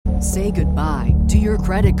Say goodbye to your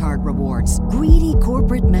credit card rewards. Greedy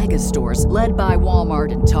corporate mega stores, led by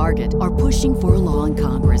Walmart and Target, are pushing for a law in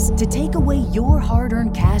Congress to take away your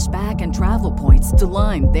hard-earned cash back and travel points to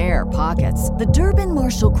line their pockets. The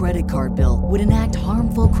Durbin-Marshall credit card bill would enact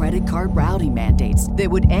harmful credit card routing mandates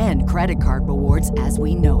that would end credit card rewards as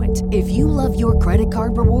we know it. If you love your credit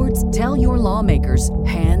card rewards, tell your lawmakers,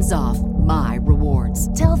 hands off my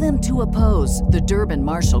rewards. Tell them to oppose the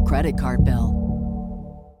Durbin-Marshall credit card bill.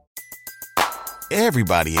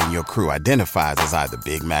 Everybody in your crew identifies as either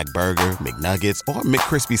Big Mac Burger, McNuggets, or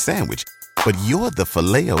McCrispy Sandwich. But you're the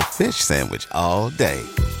Filet-O-Fish Sandwich all day.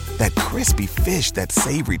 That crispy fish, that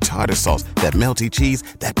savory tartar sauce, that melty cheese,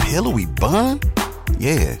 that pillowy bun.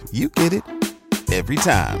 Yeah, you get it. Every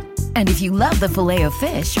time. And if you love the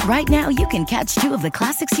Filet-O-Fish, right now you can catch two of the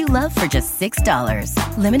classics you love for just $6.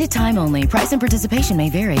 Limited time only. Price and participation may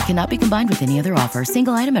vary. Cannot be combined with any other offer.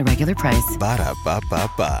 Single item at regular price.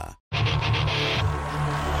 Ba-da-ba-ba-ba.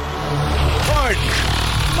 Pardon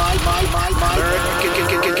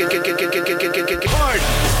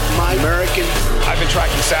my American. I've been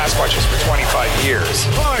tracking Sasquatches for 25 years.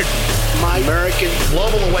 Pardon my American.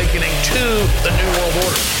 Global awakening to the New World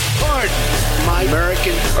Order. Pardon my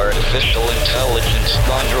American. Artificial intelligence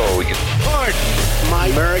android. Pardon my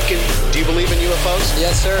American. Do you believe in UFOs?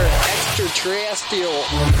 Yes, sir. Extraterrestrial.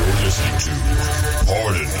 You're listening to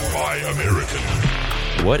Pardon My American.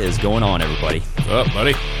 What is going on, everybody? What's up,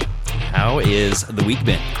 buddy? How is the week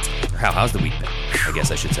been? Or how's the week been? I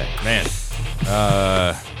guess I should say. Man,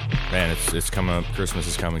 it's coming up. Christmas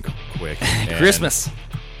is coming quick. Christmas.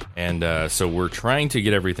 And so we're trying to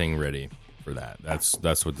get everything ready for that.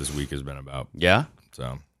 That's what this week has been about. Yeah?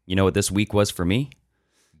 So you know what this week was for me?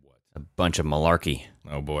 What? A bunch of malarkey.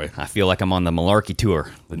 Oh, boy. I feel like I'm on the malarkey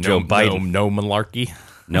tour with Joe Biden. No malarkey?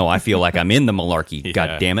 No, I feel like I'm in the malarkey. Yeah.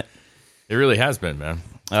 God damn it. It really has been, man.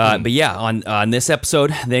 But yeah, on this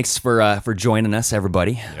episode, thanks for joining us,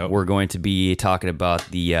 everybody. Yep. We're going to be talking about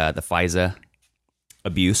the FISA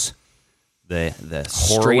abuse, the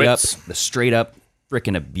straight up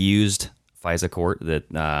freaking abused FISA court that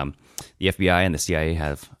the FBI and the CIA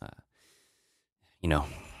have.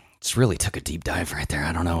 It's really took a deep dive right there.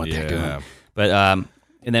 I don't know what they're doing, but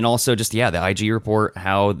and then also just the IG report,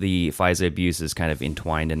 how the FISA abuse is kind of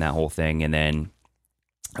entwined in that whole thing, and then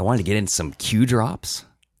I wanted to get into some Q drops.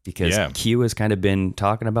 Because Q has kind of been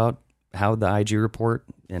talking about how the IG report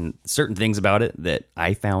and certain things about it that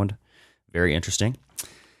I found very interesting.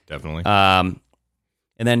 Definitely. And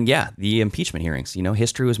then, the impeachment hearings.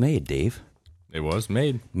 History was made, Dave. It was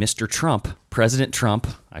made. Mr. Trump, President Trump,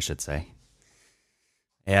 I should say.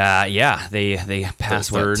 They passed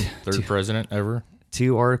third president ever.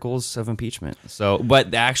 2 articles of impeachment. So,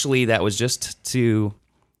 but actually, that was just to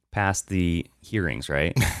pass the hearings,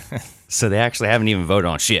 right? So they actually haven't even voted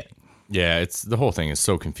on shit. Yeah, the whole thing is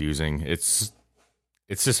so confusing. It's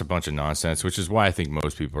just a bunch of nonsense, which is why I think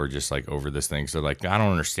most people are just like over this thing. So like, I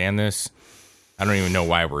don't understand this. I don't even know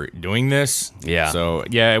why we're doing this. Yeah. So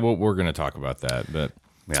we're going to talk about that. But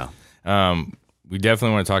yeah, we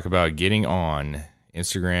definitely want to talk about getting on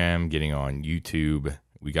Instagram, getting on YouTube.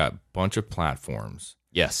 We got a bunch of platforms.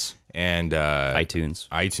 Yes. And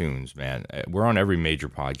iTunes, man. We're on every major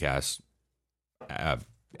podcast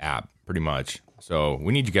app, pretty much. So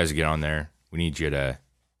we need you guys to get on there. We need you to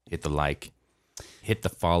hit the like, hit the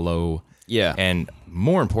follow. Yeah. And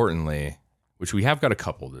more importantly, which we have got a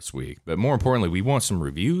couple this week, but more importantly, we want some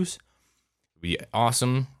reviews. It'd be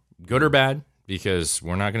awesome, good or bad, because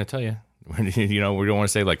we're not going to tell you. We don't want to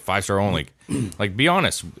say like 5-star only. Like, be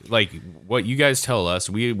honest. Like, what you guys tell us,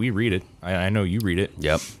 we read it. I know you read it.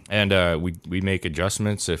 Yep. And we make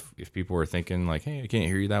adjustments if people are thinking like, hey, I can't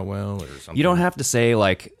hear you that well or something. You don't have to say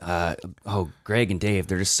like, Greg and Dave,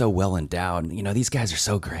 they're just so well endowed. These guys are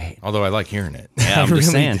so great. Although I like hearing it. Yeah, I'm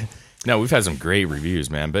just saying. No, we've had some great reviews,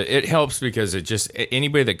 man. But it helps because it just,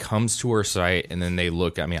 anybody that comes to our site and then they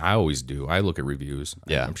look, I always do. I look at reviews.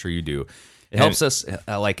 Yeah. I'm sure you do. It helps us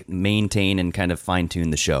maintain and kind of fine tune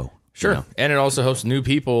the show. Sure. And it also helps new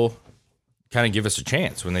people kind of give us a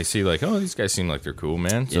chance when they see like, oh, these guys seem like they're cool,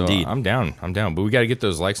 man. So Indeed. I'm down. But we got to get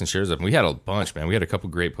those likes and shares up. And we had a bunch, man. We had a couple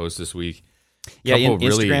great posts this week. Yeah,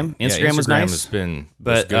 Instagram was nice. Has been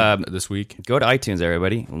but good this week. Go to iTunes,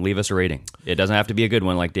 everybody, and leave us a rating. It doesn't have to be a good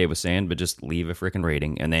one like Dave was saying, but just leave a freaking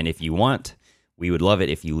rating. And then if you want, we would love it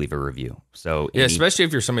if you leave a review. So especially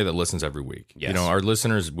if you're somebody that listens every week. Yes. Our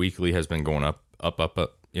listeners weekly has been going up.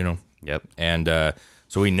 Yep. And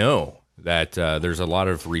so we know that there's a lot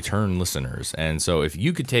of return listeners. And so if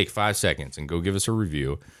you could take 5 seconds and go give us a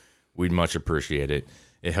review, we'd much appreciate it.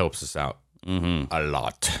 It helps us out a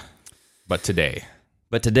lot. But today,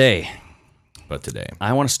 but today.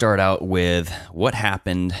 I want to start out with what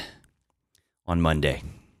happened on Monday.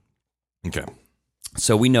 Okay.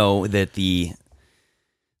 So we know that the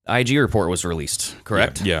IG report was released,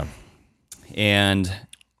 correct? Yeah. And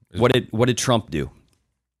what did Trump do?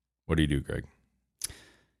 What do you do, Greg?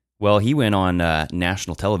 Well, he went on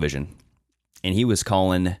national television, and he was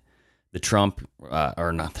calling the Trump,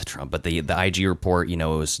 or not the Trump, but the IG report. You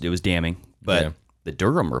know, it was damning. But the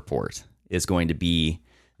Durham report is going to be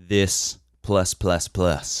this plus.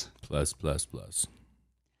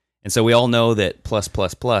 And so we all know that plus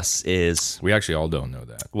is... We actually all don't know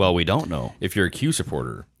that. Well, we don't know. If you're a Q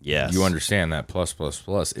supporter, yes, you understand that plus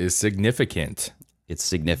is significant. It's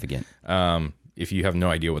significant. If you have no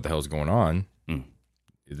idea what the hell is going on,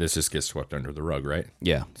 this just gets swept under the rug, right?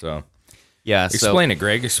 Yeah. So, yeah. Explain it,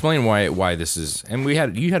 Greg. Explain why this is. And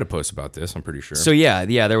you had a post about this, I'm pretty sure. So yeah,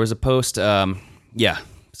 there was a post.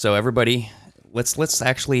 So everybody, let's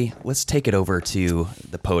take it over to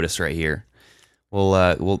the POTUS right here.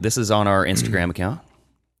 Well, this is on our Instagram account,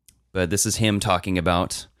 but this is him talking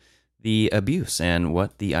about the abuse and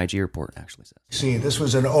what the IG report actually says. See, this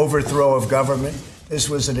was an overthrow of government. This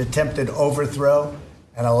was an attempted overthrow,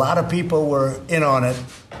 and a lot of people were in on it,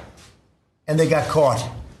 and they got caught.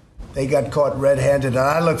 They got caught red-handed, and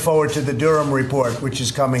I look forward to the Durham report, which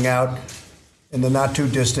is coming out in the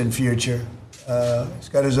not-too-distant future. He's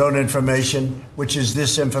got his own information, which is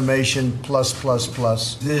this information plus.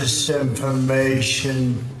 This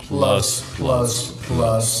information plus.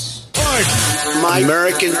 My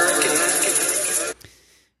American.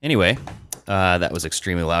 Anyway, that was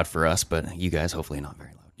extremely loud for us, but you guys hopefully not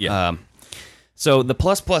very loud. Yeah. So the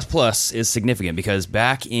plus is significant because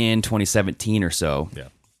back in 2017 or so,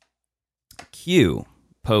 Q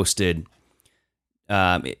posted,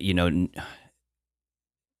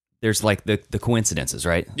 there's like the coincidences,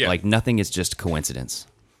 right? Yeah. Like nothing is just coincidence.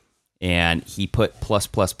 And he put plus,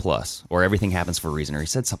 or everything happens for a reason, or he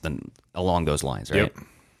said something along those lines, right? Yep.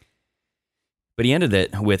 But he ended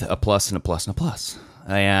it with a plus and a plus and a plus.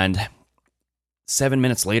 And 7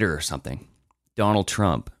 minutes later or something, Donald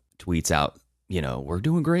Trump tweets out, we're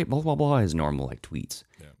doing great, blah, blah, blah, his normal like tweets.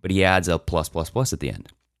 Yeah. But he adds a plus at the end.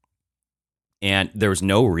 And there was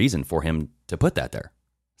no reason for him to put that there.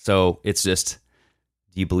 So it's just...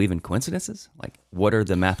 Do you believe in coincidences? Like, what are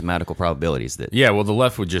the mathematical probabilities that... Yeah, well, the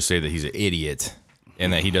left would just say that he's an idiot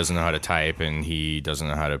and that he doesn't know how to type and he doesn't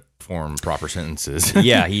know how to form proper sentences.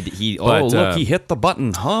 Yeah, he look, he hit the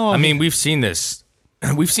button. Huh? I mean, we've seen this.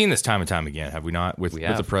 We've seen this time and time again, have we not? With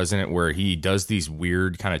the president, where he does these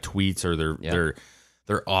weird kind of tweets, or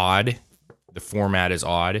they're odd. The format is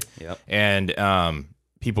odd. Yep. And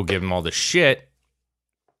people give him all the shit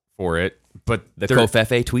for it. But the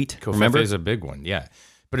Covfefe tweet, remember? Covfefe is a big one, yeah.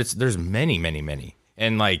 But there's many,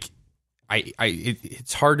 and like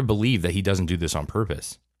it's hard to believe that he doesn't do this on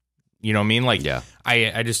purpose. You know what I mean? Like, yeah.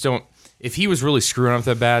 I just don't. If he was really screwing up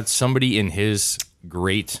that bad, somebody in his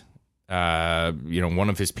great, one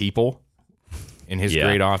of his people in his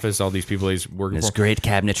great office, all these people he's working for, his great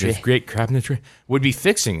cabinetry, would be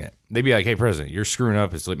fixing it. They'd be like, "Hey, President, you're screwing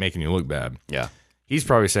up. It's like making you look bad." Yeah. He's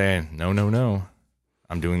probably saying, "No.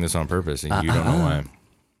 I'm doing this on purpose, and you don't know why."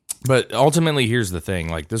 But ultimately, here's the thing.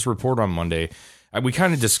 Like, this report on Monday, we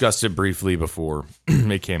kind of discussed it briefly before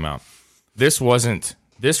it came out. This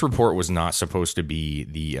report was not supposed to be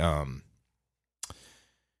the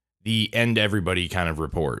end everybody kind of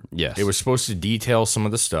report. Yes. It was supposed to detail some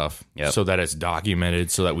of the stuff so that it's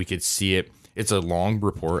documented, so that we could see it. It's a long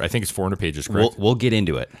report. I think it's 400 pages, correct? We'll get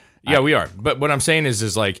into it. Yeah, we are. But what I'm saying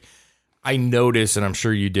is like, I noticed, and I'm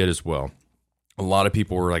sure you did as well, a lot of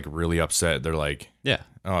people were like really upset. They're like,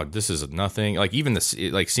 "Oh, this is nothing." Like even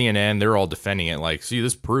like CNN, they're all defending it. Like, see,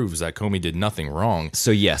 this proves that Comey did nothing wrong. So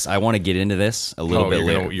yes, I want to get into this a little bit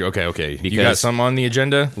later. Okay. Because, you got some on the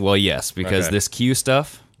agenda? Well, yes, because this Q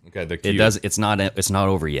stuff. Okay, the Q. It's not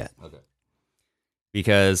over yet. Okay.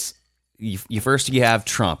 Because you have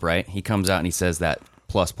Trump, right? He comes out and he says that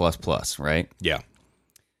plus, right? Yeah.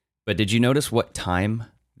 But did you notice what time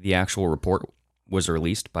the actual report was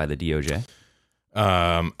released by the DOJ?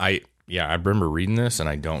 I remember reading this, and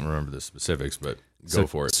I don't remember the specifics, but go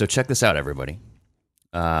for it. So check this out, everybody.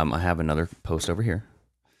 I have another post over here.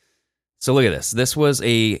 So look at this. This was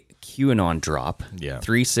a QAnon drop. Yeah.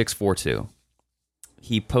 3642.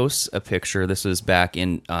 He posts a picture. This was back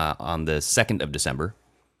in on the 2nd of December.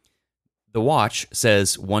 The watch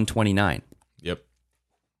says 129. Yep.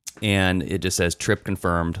 And it just says trip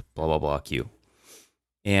confirmed, blah, blah, blah, Q.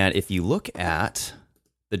 And if you look at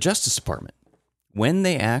the Justice Department, when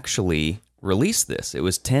they actually released this, it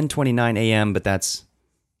was 10:29 a.m., but that's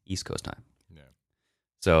East Coast time. Yeah.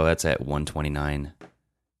 So that's at 1:29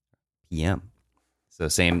 p.m.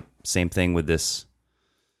 So same thing with this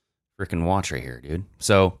freaking watch right here, dude.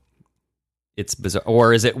 So it's bizarre.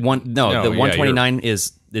 Or is it one? No, the 129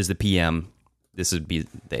 is the PM. This would be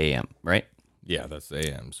the AM, right? Yeah, that's the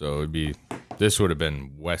AM. So it'd be, this would have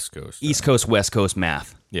been West Coast. East Coast, West Coast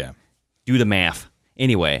math. Yeah. Do the math.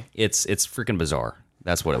 Anyway, it's freaking bizarre.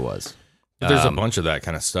 That's what it was. But there's a bunch of that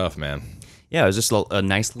kind of stuff, man. Yeah, it was just a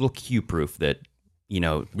nice little Q proof that,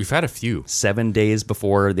 we've had a few. 7 days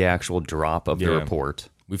before the actual drop of the report.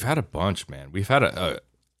 We've had a bunch, man. We've had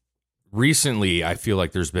recently, I feel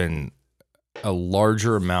like there's been a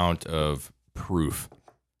larger amount of proof.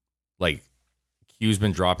 Like, Q's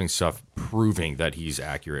been dropping stuff proving that he's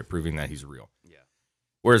accurate, proving that he's real. Yeah.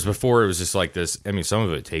 Whereas before, it was just like this. I mean, some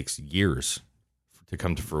of it takes years to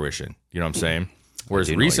come to fruition. You know what I'm saying? Whereas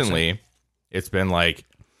recently, it's been like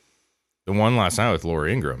the one last night with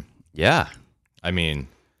Laura Ingraham. Yeah. I mean,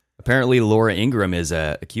 apparently Laura Ingraham is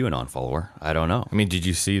a QAnon follower. I don't know. I mean, did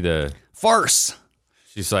you see the farce?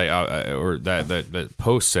 She's like, or that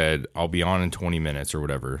post said, "I'll be on in 20 minutes" or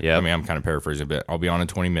whatever. Yeah. I mean, I'm kind of paraphrasing, but I'll be on in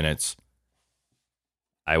 20 minutes.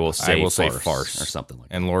 I will say farce or something like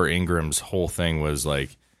that. And Laura Ingram's whole thing was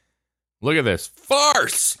like, "Look at this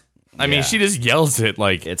farce." I mean, she just yells it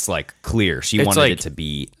like it's like clear. She wanted it to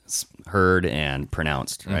be heard and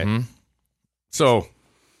pronounced, right? Mm-hmm. So,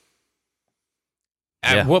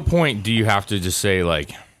 at what point do you have to just say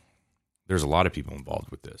like, "There's a lot of people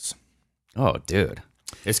involved with this"? Oh, dude,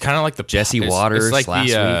 it's kind of like the Jesse Waters. It's like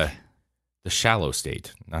last week. The shallow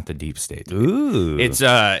state, not the deep state. Ooh, it's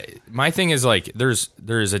my thing is like there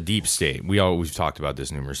is a deep state. We've talked about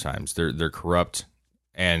this numerous times. They're corrupt,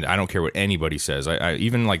 and I don't care what anybody says. I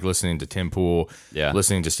even like listening to Tim Pool,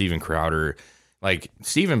 listening to Steven Crowder. Like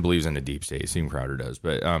Steven believes in the deep state. Steven Crowder does,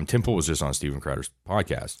 but Tim Pool was just on Steven Crowder's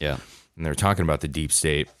podcast. Yeah, and they're talking about the deep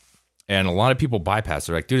state, and a lot of people bypass.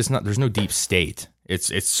 They're like, dude, it's not. There's no deep state.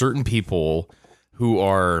 It's certain people who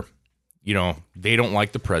are, they don't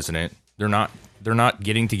like the president. They're not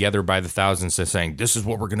getting together by the thousands and saying, this is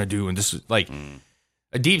what we're going to do. And this is like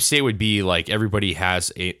a deep state would be like everybody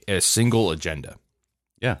has a single agenda.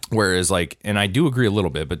 Yeah. Whereas like, and I do agree a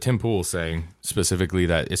little bit, but Tim Pool is saying specifically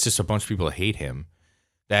that it's just a bunch of people that hate him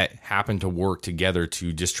that happen to work together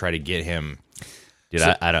to just try to get him. Dude,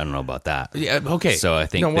 I don't know about that. Yeah. Okay. So I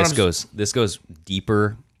think this goes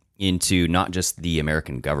deeper into not just the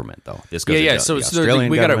American government, though. This goes into the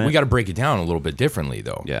Australian government. We got to break it down a little bit differently,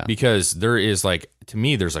 though. Yeah. Because there is like, to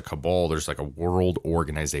me, there's a cabal. There's like a world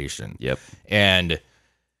organization. Yep. And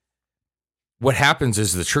what happens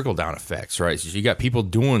is the trickle down effects, right? So you got people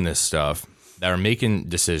doing this stuff that are making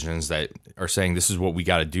decisions that are saying this is what we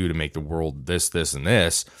got to do to make the world this, and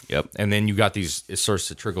this. Yep. And then you got these. It starts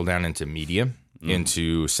to trickle down into media.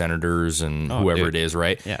 Into senators and whoever it is,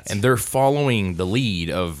 right? Yeah, and they're following the lead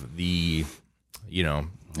of the,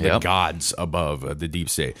 the gods above the deep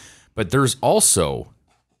state. But there's also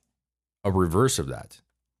a reverse of that,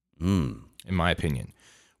 in my opinion.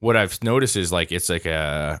 What I've noticed is like it's like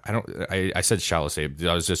I said shallow state.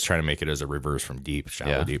 I was just trying to make it as a reverse from deep,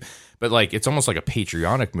 shallow, deep. But like it's almost like a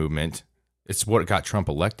patriotic movement. It's what got Trump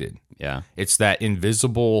elected. Yeah, it's that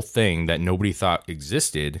invisible thing that nobody thought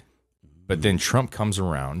existed. But then Trump comes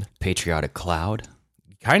around. Patriotic cloud?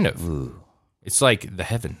 Kind of. Ooh. It's like the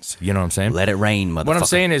heavens. You know what I'm saying? Let it rain, motherfucker. What I'm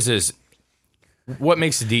saying is what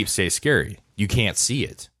makes the deep state scary? You can't see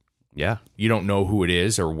it. Yeah. You don't know who it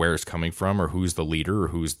is or where it's coming from or who's the leader or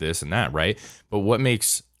who's this and that, right? But what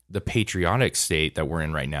makes the patriotic state that we're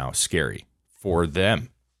in right now scary for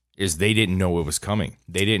them is they didn't know it was coming.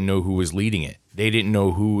 They didn't know who was leading it. They didn't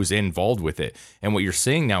know who was involved with it. And what you're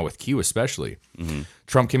seeing now with Q especially,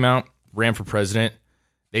 Trump came out, ran for president.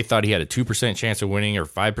 They thought he had a 2% chance of winning or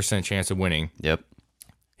 5% chance of winning. Yep.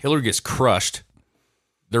 Hillary gets crushed.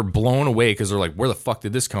 They're blown away because they're like, where the fuck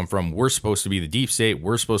did this come from? We're supposed to be the deep state.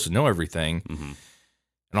 We're supposed to know everything. And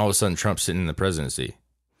all of a sudden, Trump's sitting in the presidency.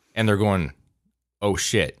 And they're going, oh,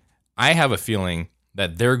 shit. I have a feeling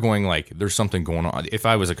that they're going like, there's something going on. If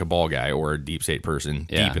I was a cabal guy or a deep state person,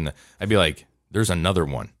 deep in the, I'd be like, there's another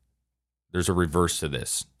one. There's a reverse to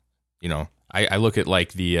this. I look at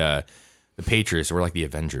like the Patriots, we're like the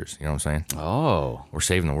Avengers. You know what I'm saying? Oh. We're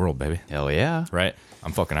saving the world, baby. Hell yeah. Right?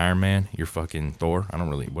 I'm fucking Iron Man. You're fucking Thor. I don't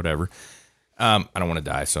really, whatever. I don't want to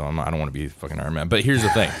die, so I don't want to be fucking Iron Man. But here's the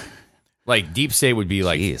thing. Like, deep state would be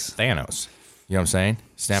like Thanos. You know what I'm saying?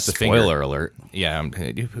 Snap the finger. Spoiler alert. Yeah.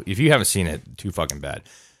 If you haven't seen it, too fucking bad.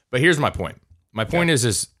 But here's my point. My point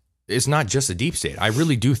is it's not just a deep state. I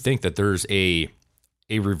really do think that there's a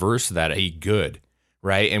reverse to that, a good.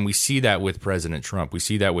 Right. And we see that with President Trump. We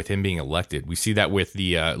see that with him being elected. We see that with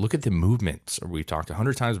the look at the movements we've talked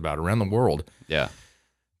 100 times about around the world. Yeah.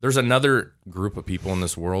 There's another group of people in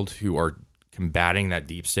this world who are combating that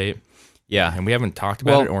deep state. Yeah. And we haven't talked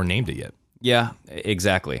about it or named it yet. Yeah,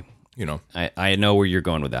 exactly. You know, I know where you're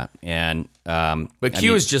going with that. And but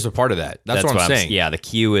Q is just a part of that. That's what I'm saying. Yeah, the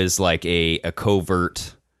Q is like a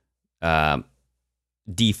covert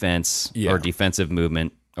defense or defensive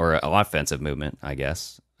movement or an offensive movement, I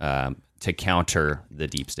guess, to counter the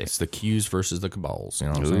deep state. It's the Qs versus the cabals. You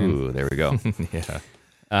know what I'm saying? Ooh, there we go.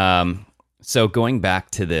 Yeah. So going back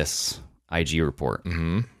to this IG report,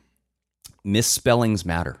 misspellings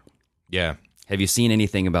matter. Yeah. Have you seen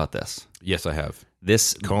anything about this? Yes, I have.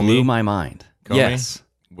 This blew my mind. Comey? Yes.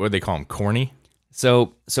 What do they call him? Corny?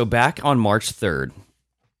 So back on March 3rd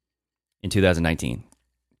in 2019,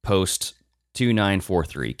 post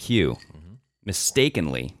 2943 Q,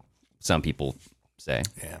 mistakenly, some people say.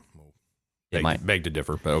 Yeah. It might beg to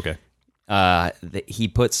differ, but okay. He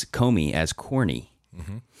puts Comey as corny.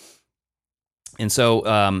 And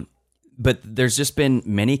so, but there's just been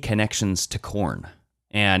many connections to corn.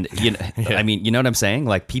 And, I mean, you know what I'm saying?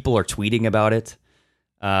 Like, people are tweeting about it.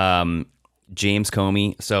 James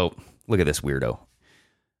Comey. So, look at this weirdo.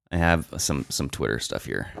 I have some Twitter stuff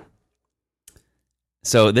here.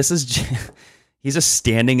 So, this is... he's just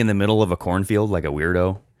standing in the middle of a cornfield like a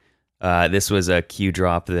weirdo. This was a Q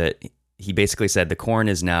drop that he basically said the corn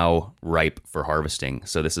is now ripe for harvesting.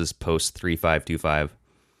 So, this is post 3525.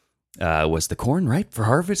 Was the corn ripe for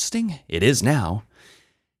harvesting? It is now.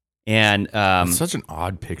 And it's such an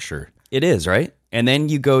odd picture. It is, right? And then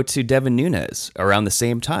you go to Devin Nunes around the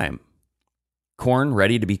same time. Corn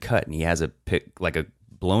ready to be cut, and he has a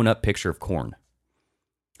blown up picture of corn.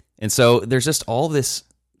 And so there's just all this.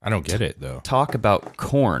 I don't get it though. Talk about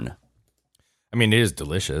corn. I mean, it is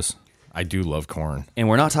delicious. I do love corn. And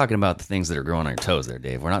we're not talking about the things that are growing on your toes there,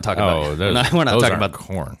 Dave. We're not talking about we're not talking about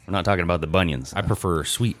corn. We're not talking about the bunions. I prefer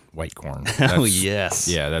sweet white corn. Oh, yes.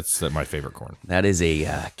 Yeah, that's my favorite corn. That is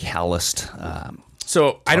a calloused.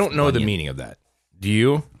 So I don't know the meaning of that. Do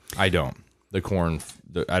you? I don't. The corn,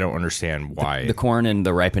 I don't understand why. The corn and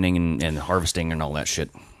the ripening and harvesting and all that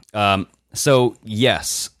shit. So,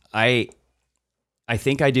 yes, I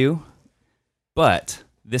think I do. But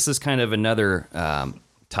this is kind of another...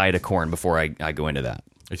 tie to corn before I go into that.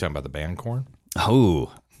 Are you talking about the band Corn?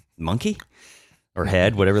 Oh, Monkey? Or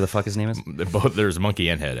Head, whatever the fuck his name is? Both, there's Monkey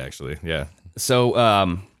and Head, actually. Yeah. So,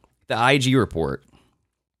 the IG report,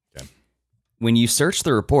 when you search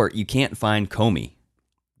the report, you can't find Comey,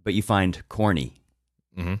 but you find Corny.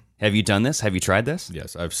 Have you done this? Have you tried this?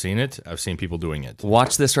 Yes, I've seen it. I've seen people doing it.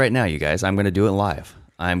 Watch this right now, you guys. I'm going to do it live.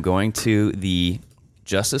 I'm going to the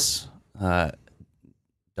justice.gov.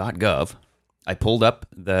 I pulled up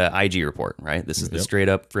the IG report, right? This is the straight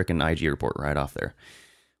up freaking IG report right off there.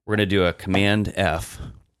 We're going to do a Command F.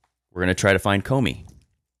 We're going to try to find Comey.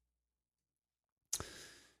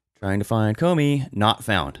 Trying to find Comey. Not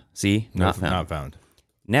found. See? Not found. Not found.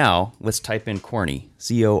 Now, let's type in Corny.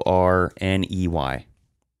 Corney.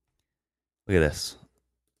 Look at this.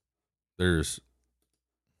 There's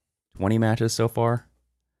 20 matches so far.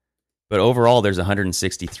 But overall, there's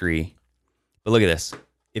 163. But look at this.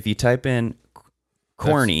 If you type in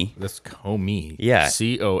Corny. That's Comey. Yeah.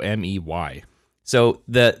 Comey. So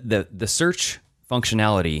the search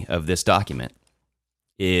functionality of this document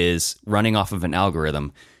is running off of an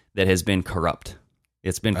algorithm that has been corrupt.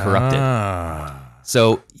 It's been corrupted.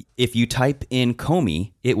 So if you type in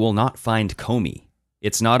Comey, it will not find Comey.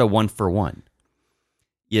 It's not a 1-for-1.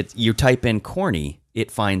 You type in Corny, it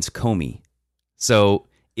finds Comey. So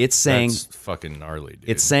it's saying... That's fucking gnarly, dude.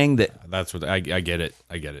 It's saying that... That's what... I get it.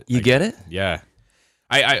 You get it? Yeah.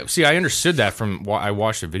 I see. I understood that from... I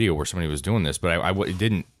watched a video where somebody was doing this, but it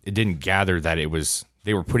didn't gather that it was...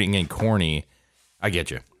 They were putting in Corny. I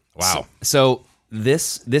get you. Wow. So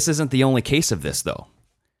this isn't the only case of this, though.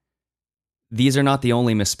 These are not the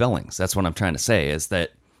only misspellings. That's what I'm trying to say, is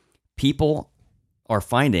that people are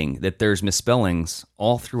finding that there's misspellings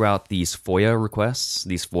all throughout these FOIA requests,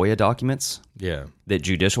 these FOIA documents. Yeah. That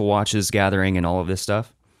Judicial Watch is gathering and all of this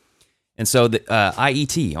stuff. And so the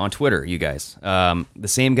IET on Twitter, you guys, the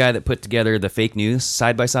same guy that put together the fake news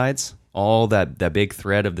side-by-sides, all that big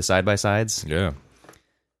thread of the side-by-sides. Yeah.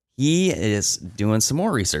 He is doing some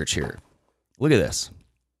more research here. Look at this.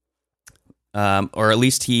 Or at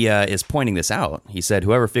least he is pointing this out. He said,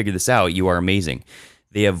 whoever figured this out, you are amazing.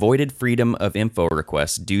 They avoided freedom of info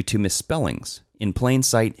requests due to misspellings. In plain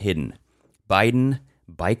sight hidden. Biden,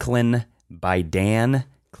 Biklin, Bidan,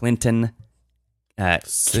 Clinton,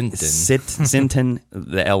 Sinton.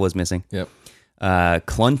 The L was missing. Yep.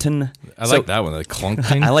 Clunton. I like that one. Like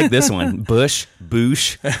Clunton. I like this one. Bush,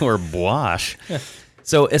 Boosh, or Bosh.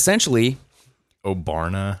 So essentially,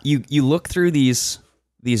 Obarna. You look through these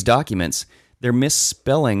these documents, they're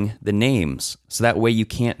misspelling the names so that way you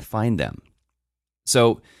can't find them.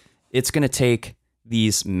 So it's going to take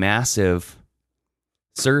these massive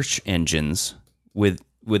search engines with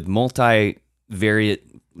multivariate,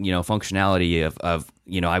 functionality of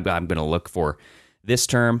I'm going to look for this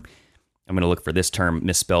term. I'm going to look for this term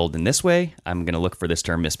misspelled in this way. I'm going to look for this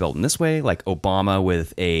term misspelled in this way, like Obama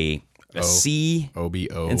with a C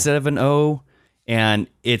OBO instead of an O. And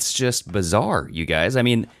it's just bizarre, you guys. I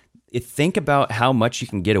mean, think about how much you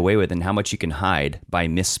can get away with and how much you can hide by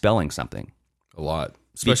misspelling something. A lot.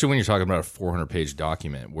 Especially when you're talking about a 400-page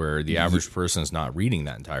document where the average person is not reading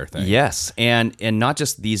that entire thing. Yes, and not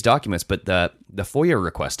just these documents, but the FOIA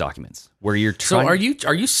request documents where you're trying. So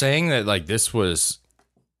are you saying that like this was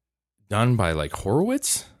done by like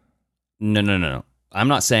Horowitz? No. I'm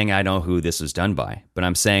not saying I know who this is done by, but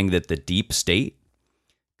I'm saying that the deep state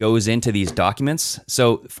goes into these documents.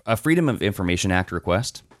 So a Freedom of Information Act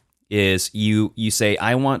request is you say,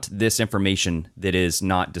 I want this information that is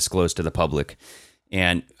not disclosed to the public,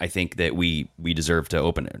 and I think that we deserve to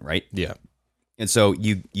open it, right? Yeah. And so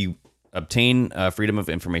you obtain a Freedom of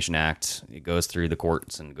Information Act. It goes through the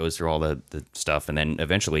courts and goes through all the stuff, and then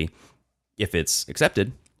eventually, if it's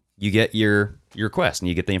accepted, you get your request and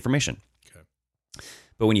you get the information. Okay.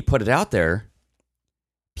 But when you put it out there,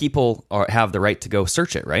 people have the right to go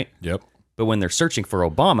search it, right? Yep. But when they're searching for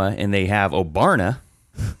Obama and they have Obarna,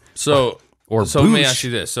 so Bush, let me ask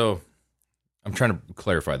you this. So I'm trying to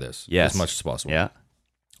clarify this as much as possible. Yeah.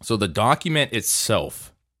 So the document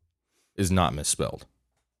itself is not misspelled.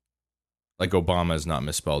 Like Obama is not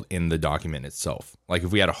misspelled in the document itself. Like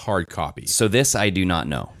if we had a hard copy. So this I do not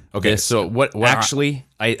know. Okay, so what actually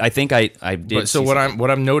I think I did. But so what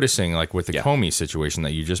I'm noticing, like with the Comey situation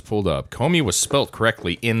that you just pulled up, Comey was spelled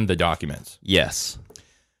correctly in the documents. Yes.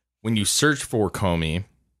 When you search for Comey,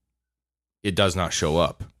 it does not show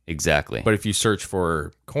up. Exactly. But if you search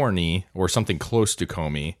for Corney or something close to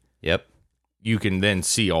Comey, yep, you can then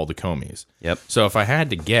see all the Comeys. Yep. So if I had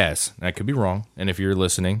to guess, and I could be wrong, and if you're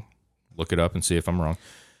listening, look it up and see if I'm wrong.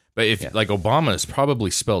 But if like Obama is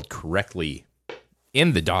probably spelled correctly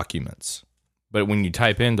in the documents, but when you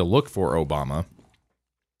type in to look for Obama,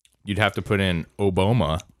 you'd have to put in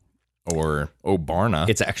Obama or Obarna.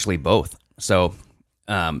 It's actually both. So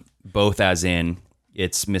both as in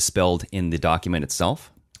it's misspelled in the document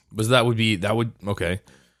itself. But okay.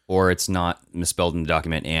 Or it's not misspelled in the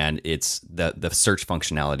document, and it's the search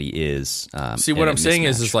functionality is. See, what I'm saying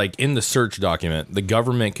is like in the search document, the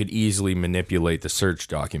government could easily manipulate the search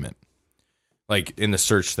document. Like in the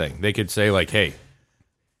search thing, they could say like, "Hey,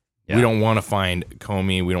 we don't want to find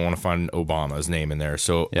Comey, we don't want to find Obama's name in there,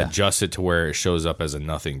 so adjust it to where it shows up as a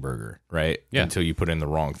nothing burger, right? Yeah. Until you put in the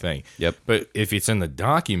wrong thing. Yep. But if it's in the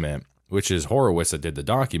document, which is Horowitz that did the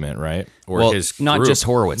document, right? Or well, his not group. just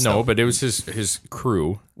Horowitz. No, though. but it was his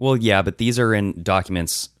crew. Well, yeah, but these are in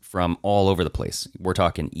documents from all over the place. We're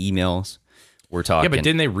talking emails. We're talking. Yeah, but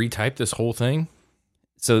didn't they retype this whole thing?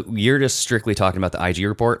 So you're just strictly talking about the IG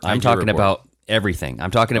report. I'm talking about everything.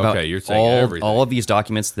 I'm talking about you're saying all of these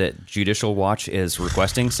documents that Judicial Watch is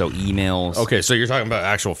requesting. So emails. Okay, so you're talking about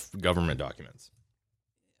actual government documents.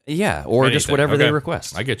 Yeah, or just whatever they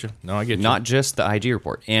request. I get you. No, I get you. Not just the IG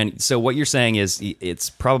report. And so what you're saying is it's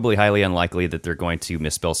probably highly unlikely that they're going to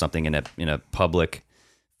misspell something in a public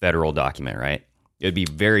federal document, right? It would be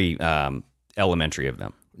very elementary of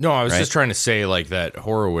them. No, I was just trying to say like that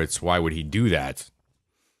Horowitz, why would he do that?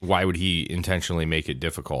 Why would he intentionally make it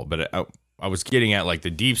difficult? But I was getting at like the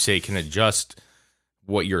deep state can adjust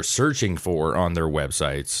what you're searching for on their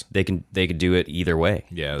websites. They could do it either way.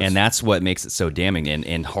 Yeah. And that's what makes it so damning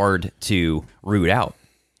and hard to root out.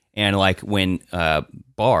 And like when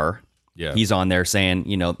Barr, he's on there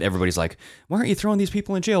saying, everybody's like, why aren't you throwing these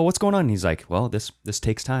people in jail? What's going on? And he's like, well, this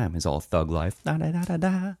takes time. It's all thug life. Da, da, da, da,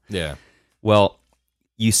 da. Yeah. Well,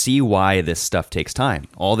 you see why this stuff takes time.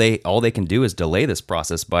 All they can do is delay this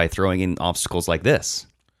process by throwing in obstacles like this,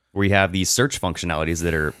 where you have these search functionalities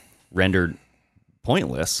that are rendered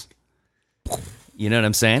pointless. You know what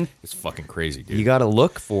I'm saying? It's fucking crazy, dude. You got to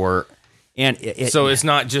look for, and so it's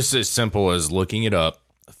not just as simple as looking it up,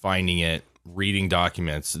 finding it, reading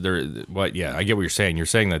documents. I get what you're saying. You're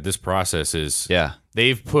saying that this process is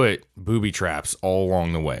they've put booby traps all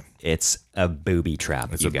along the way. It's a booby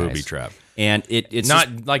trap. It's a booby trap, and it's not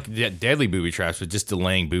just like deadly booby traps, but just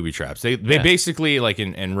delaying booby traps. They basically like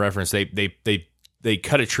in reference they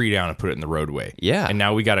cut a tree down and put it in the roadway. Yeah. And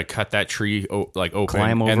now we got to cut that tree open.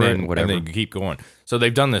 Climb over and then, it, whatever. And then keep going. So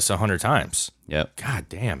they've done this 100 times. Yep. God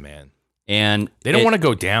damn, man. And they don't want to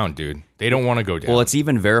go down, dude. They don't want to go down. Well, it's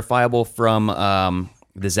even verifiable from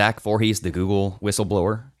the Zach Voorhees, the Google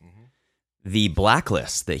whistleblower. the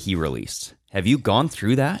blacklist that he released. Have you gone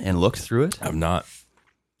through that and looked through it? I've not.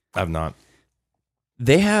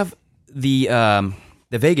 They have the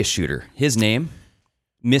Vegas shooter, his name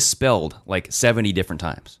misspelled like 70 different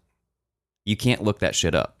times. You can't look that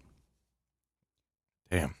shit up.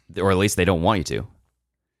 Damn. Or at least they don't want you to.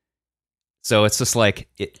 So it's just like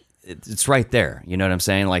it's right there. You know what I'm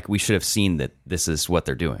saying? Like we should have seen that this is what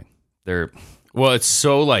they're doing. Well, it's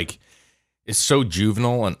so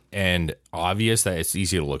juvenile and obvious that it's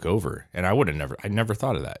easy to look over. And I never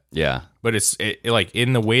thought of that. Yeah. But it's like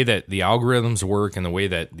in the way that the algorithms work and the way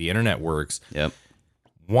that the internet works. Yep.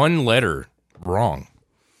 One letter wrong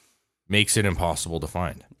makes it impossible to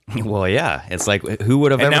find. Well, yeah. It's like who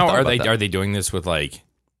would have ever now thought about that? Are they doing this with like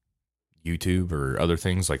YouTube or other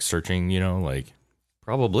things like searching, like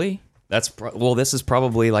probably. This is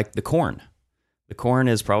probably like the corn. The corn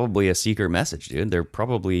is probably a secret message, dude.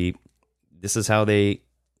 This is how they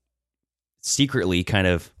secretly kind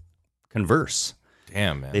of converse.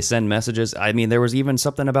 Damn, man. They send messages. I mean, there was even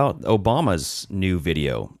something about Obama's new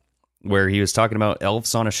video where he was talking about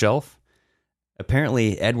elves on a shelf.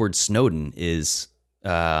 Apparently, Edward Snowden is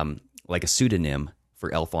like a pseudonym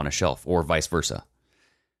for elf on a shelf, or vice versa.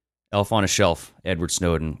 Elf on a shelf, Edward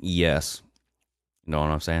Snowden, yes. You know what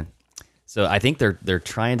I'm saying? So I think they're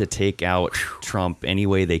trying to take out Trump any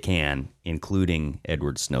way they can, including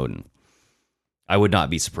Edward Snowden. I would not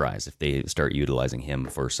be surprised if they start utilizing him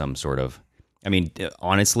for some sort of... I mean,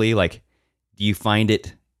 honestly, like, do you find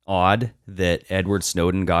it odd that Edward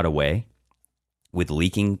Snowden got away with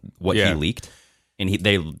leaking what he leaked? And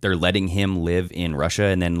they're letting him live in Russia,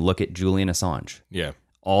 and then look at Julian Assange. Yeah.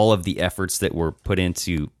 All of the efforts that were put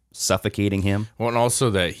into suffocating him. Well, and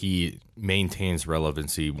also that he maintains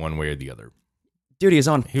relevancy one way or the other. Dude, he was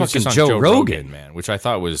on fucking Joe Rogan, man, which I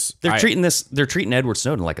thought was... They're treating Edward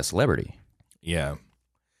Snowden like a celebrity. Yeah.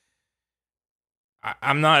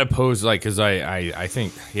 I'm not opposed, like, because I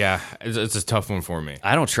think, it's a tough one for me.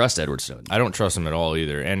 I don't trust Edward Snowden. I don't trust him at all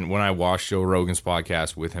either. And when I watched Joe Rogan's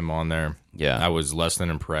podcast with him on there, I was less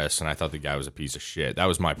than impressed, and I thought the guy was a piece of shit. That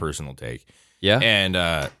was my personal take. Yeah.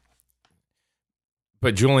 And,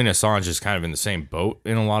 but Julian Assange is kind of in the same boat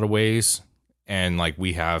in a lot of ways. And, like,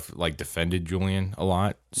 we have, like, defended Julian a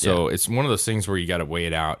lot. So it's one of those things where you got to weigh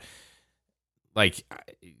it out. Like...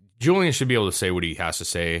 Julian should be able to say what he has to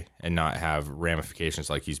say and not have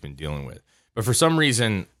ramifications like he's been dealing with. But for some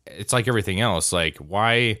reason, it's like everything else. Like,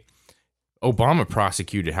 why Obama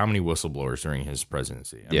prosecuted how many whistleblowers during his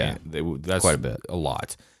presidency? I mean, that's quite a bit. A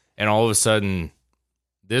lot. And all of a sudden,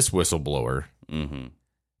 this whistleblower,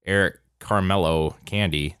 Eric Carmelo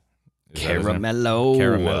Candy,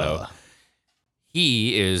 Caramello,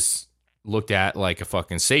 he is looked at like a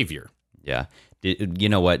fucking savior. Yeah. You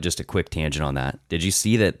know what? Just a quick tangent on that. Did you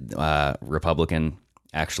see that Republican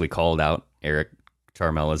actually called out Eric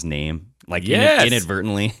Carmelo's name? Like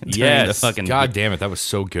inadvertently during the fucking... God damn it. That was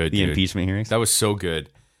so good, The impeachment hearings? That was so good.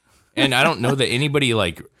 And I don't know that anybody,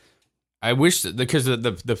 like... I wish... Because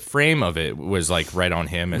the frame of it was, like, right on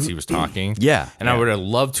him as he was talking. Yeah. And I would have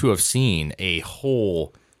loved to have seen a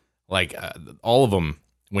whole... Like, all of them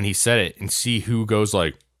when he said it and see who goes,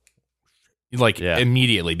 like...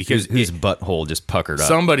 immediately, because whose butthole just puckered up.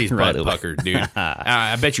 Somebody's butt puckered, dude.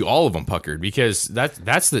 I bet you all of them puckered, because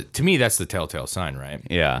that's to me that's the telltale sign, right?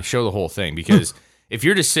 Yeah, show the whole thing, because if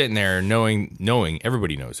you're just sitting there knowing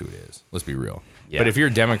everybody knows who it is. Let's be real. Yeah. But if you're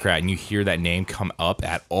a Democrat and you hear that name come up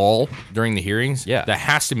at all during the hearings, that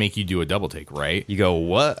has to make you do a double take, right? You go,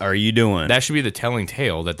 what are you doing? That should be the telling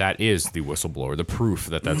tale that is the whistleblower, the proof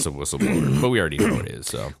that that's a whistleblower. But we already know it is.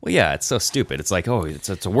 So well, yeah, it's so stupid. It's like, oh,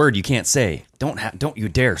 it's a word you can't say. Don't you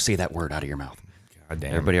dare say that word out of your mouth. God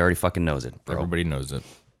damn. Everybody already fucking knows it, bro. Everybody knows it.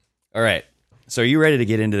 All right. So are you ready to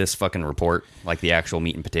get into this fucking report, like the actual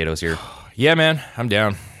meat and potatoes here? Yeah, man, I'm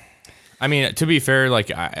down. I mean, to be fair,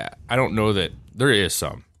 like I don't know that there is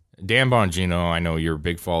some. Dan Bongino, I know you're a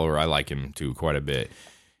big follower. I like him too quite a bit.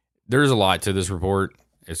 There's a lot to this report.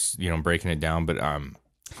 It's, breaking it down, but I'm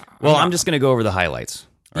just going to go over the highlights.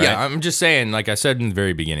 Right? I'm just saying, like I said in the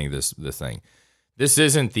very beginning of this thing, this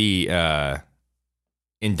isn't the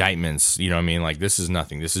indictments, you know what I mean? Like, this is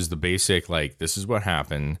nothing. This is the basic, like, this is what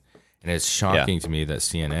happened, and it's shocking to me that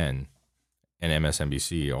CNN and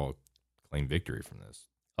MSNBC all claim victory from this.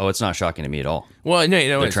 Oh, it's not shocking to me at all. Well,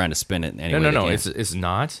 no, they're trying to spin it anyway. No, it's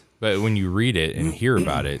not. But when you read it and hear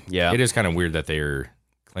about it, it is kind of weird that they're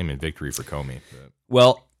claiming victory for Comey. But.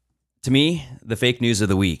 Well, to me, the fake news of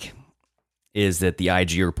the week is that the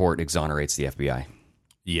IG report exonerates the FBI.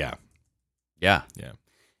 Yeah.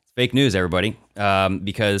 It's fake news, everybody,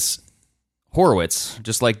 because Horowitz,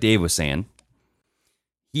 just like Dave was saying,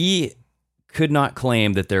 he could not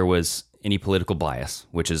claim that there was any political bias,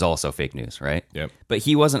 which is also fake news, right? Yep. But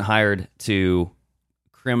he wasn't hired to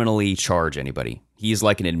criminally charge anybody. He's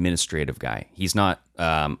like an administrative guy. He's not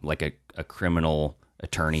like a criminal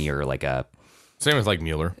attorney or like a... Same with like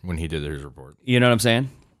Mueller when he did his report. You know what I'm saying?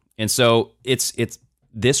 And so it's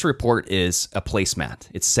this report is a placemat.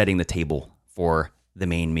 It's setting the table for the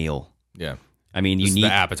main meal. Yeah. I mean, you need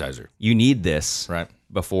the appetizer. You need this right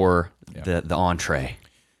before the entree.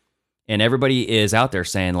 And everybody is out there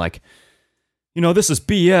saying like, this is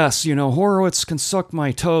BS. Horowitz can suck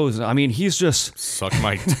my toes. I mean, he's just suck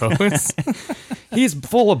my toes. He's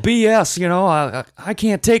full of BS. I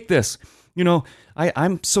can't take this.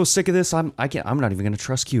 I'm so sick of this. I'm not even going to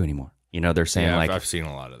trust Q anymore. They're saying I've seen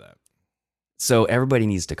a lot of that. So everybody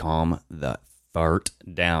needs to calm the fart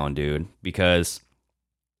down, dude, because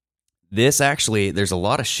there's a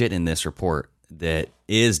lot of shit in this report that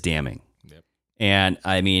is damning. Yep. And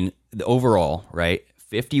I mean, the overall, right?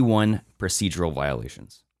 51 procedural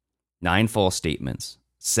violations, 9 false statements,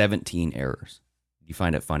 17 errors. Do you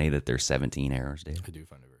find it funny that there's 17 errors, Dave? I do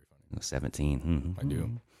find it very funny. 17. Mm-hmm. I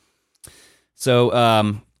do. So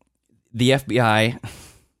the FBI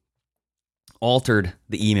altered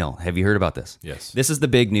the email. Have you heard about this? Yes. This is the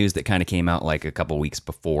big news that kind of came out like a couple weeks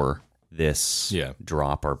before this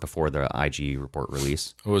drop or before the IG report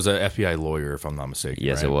release. It was an FBI lawyer, if I'm not mistaken.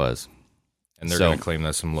 Yes, right? it was. And they're going to claim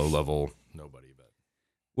that's some low-level nobody. But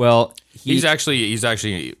well, he's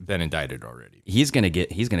actually been indicted already. He's gonna go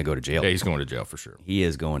to jail. Yeah, he's going to jail for sure. He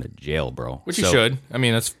is going to jail, bro. Which he should. I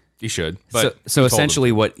mean, he should. But so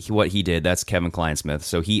essentially, what he did, that's Kevin Kleinsmith.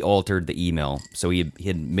 So he altered the email. So he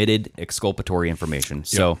admitted exculpatory information.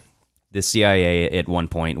 So the CIA at one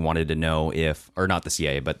point wanted to know or not the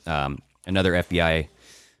CIA, but another FBI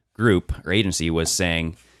group or agency was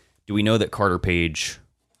saying, do we know that Carter Page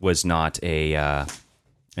was not an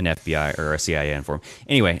FBI or a CIA informant?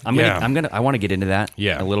 Anyway, I want to get into that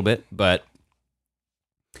a little bit, but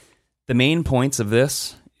the main points of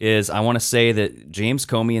this is I want to say that James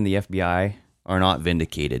Comey and the FBI are not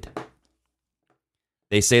vindicated.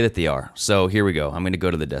 They say that they are. So here we go. I'm going to go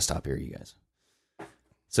to the desktop here, you guys.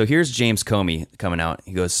 So here's James Comey coming out.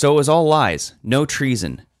 He goes, so it was all lies. No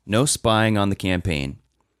treason. No spying on the campaign.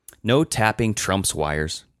 No tapping Trump's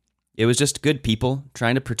wires. It was just good people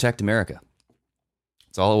trying to protect America.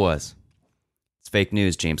 That's all it was. It's fake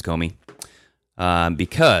news, James Comey.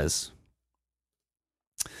 Because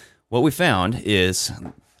what we found is...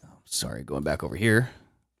 Sorry, going back over here.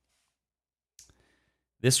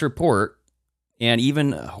 This report, and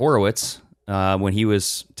even Horowitz, when he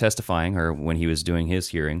was testifying or when he was doing his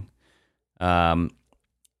hearing,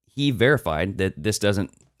 he verified that this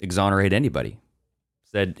doesn't exonerate anybody.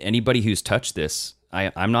 Said anybody who's touched this,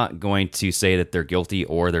 I'm not going to say that they're guilty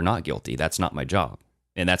or they're not guilty. That's not my job.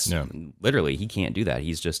 And that's literally, he can't do that.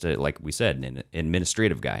 He's just, like we said, an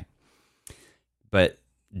administrative guy. But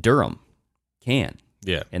Durham can.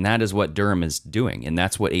 Yeah. And that is what Durham is doing. And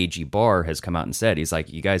that's what AG Barr has come out and said. He's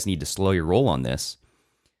like, you guys need to slow your roll on this.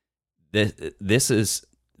 This is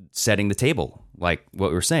setting the table, like what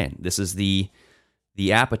we were saying. This is the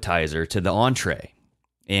appetizer to the entree.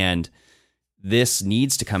 And this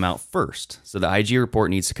needs to come out first. So the IG report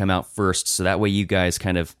needs to come out first. So that way you guys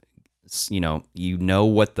kind of, you know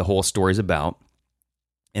what the whole story is about.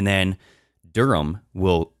 And then Durham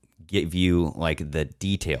will give you like the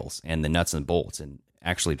details and the nuts and bolts and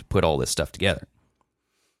actually to put all this stuff together.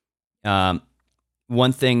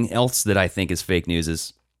 One thing else that I think is fake news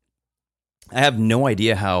is I have no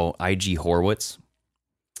idea how IG Horowitz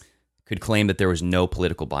could claim that there was no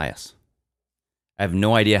political bias. I have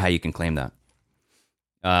no idea how you can claim that.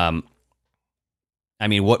 I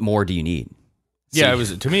mean, what more do you need? Yeah,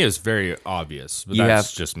 to me, it's very obvious, but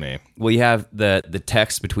that's just me. Well, you have the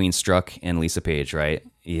text between Strzok and Lisa Page, right?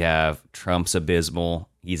 You have Trump's abysmal.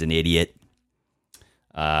 He's an idiot.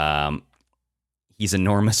 He's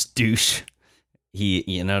enormous douche.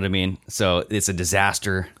 You know what I mean? So it's a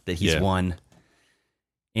disaster that he's won.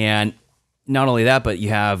 And not only that, but you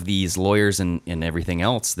have these lawyers and everything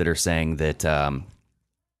else that are saying that,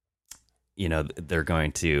 they're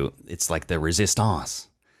going to, it's like the resistance.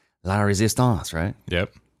 La resistance, right?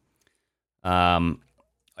 Yep.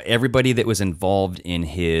 Everybody that was involved in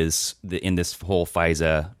this whole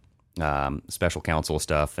FISA special counsel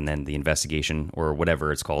stuff and then the investigation or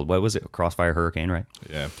whatever it's called. What was it? Crossfire Hurricane, right?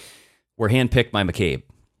 Yeah. Were handpicked by McCabe.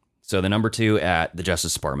 So the number 2 at the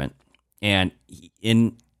Justice Department. And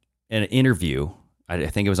in an interview, I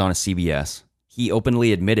think it was on a CBS, he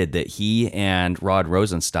openly admitted that he and Rod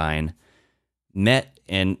Rosenstein met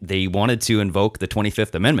and they wanted to invoke the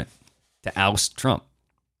 25th Amendment to oust Trump.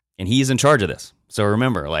 And he's in charge of this. So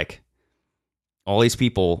remember, like, All these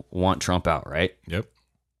people want Trump out, right? Yep.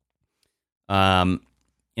 And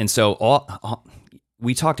so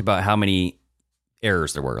we talked about how many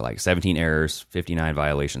errors there were, like 17 errors, 59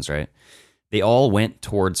 violations, right? They all went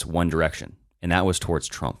towards one direction, and that was towards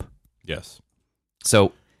Trump. Yes.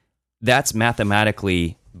 So that's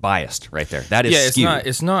mathematically biased right there. That is skewed.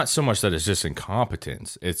 It's not so much that it's just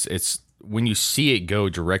incompetence. It's when you see it go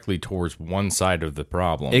directly towards one side of the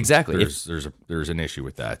problem. Exactly. There's an issue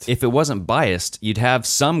with that. If it wasn't biased, you'd have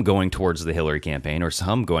some going towards the Hillary campaign or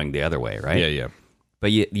some going the other way, right? Yeah.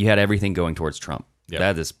 But you had everything going towards Trump. Yep.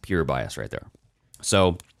 That is pure bias right there.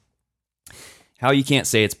 So how you can't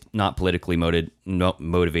say it's not politically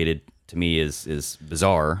motivated to me is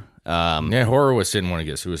bizarre. Horowitz didn't want to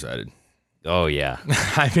get suicided. Oh, yeah.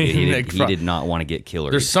 I mean, he did not want to get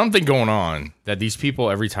killed. There's something going on that these people,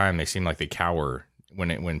 every time they seem like they cower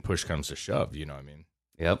when push comes to shove. You know what I mean?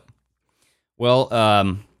 Yep.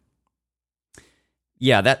 Well,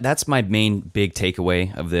 yeah, that's my main big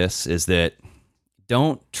takeaway of this is that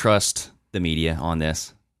don't trust the media on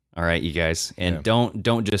this. All right, you guys. And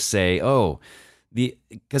don't just say,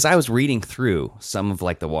 because I was reading through some of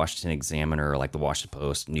like the Washington Examiner or like the Washington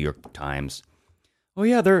Post, New York Times. Oh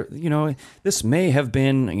yeah, this may have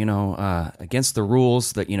been, against the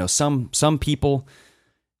rules that, some people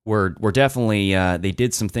were definitely, they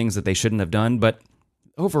did some things that they shouldn't have done. But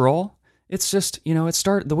overall, it's just,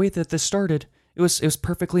 the way that this started, it was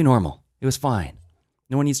perfectly normal. It was fine.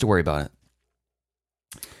 No one needs to worry about it.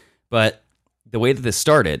 But the way that this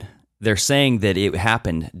started, they're saying that it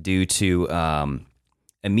happened due to a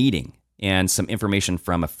meeting and some information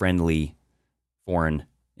from a friendly foreign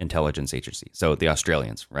intelligence agency. So the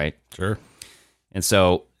Australians, right? Sure. And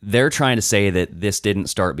so they're trying to say that this didn't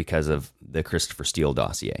start because of the Christopher Steele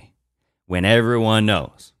dossier, when everyone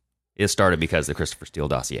knows it started because of the Christopher Steele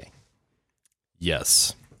dossier.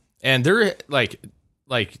 Yes. And there, like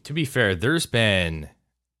to be fair, that's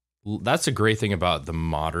a great thing about the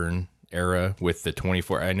modern era with the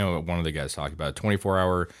 24. I know one of the guys talked about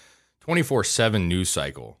 24-hour, 24/7 news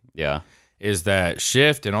cycle. Yeah. Is that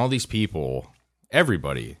Shift and all these people,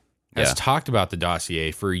 everybody has talked about the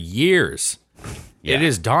dossier for years. Yeah. It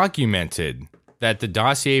is documented that the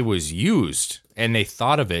dossier was used and they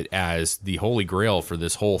thought of it as the holy grail for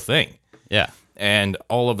this whole thing. Yeah. And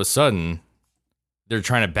all of a sudden, they're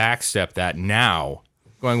trying to backstep that now,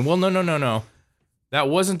 going, well, no. That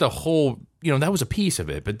wasn't the whole, that was a piece of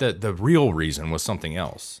it, but the real reason was something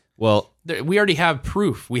else. Well, we already have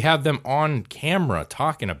proof. We have them on camera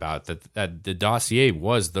talking about that the dossier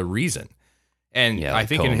was the reason. And I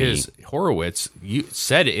think in his Horowitz, you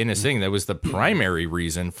said it in his thing that was the primary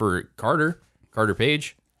reason for Carter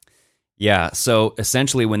Page. Yeah. So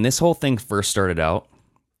essentially, when this whole thing first started out,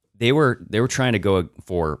 they were trying to go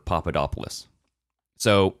for Papadopoulos.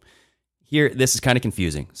 So here, this is kind of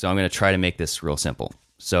confusing. So I'm going to try to make this real simple.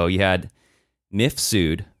 So you had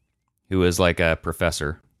Mifsud, who was like a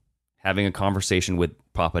professor, having a conversation with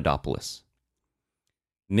Papadopoulos.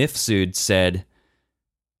 Mifsud said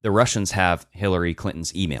the Russians have Hillary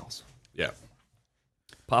Clinton's emails. Yeah.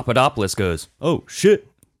 Papadopoulos goes, oh, shit.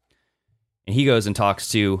 And he goes and talks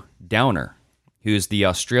to Downer, who's the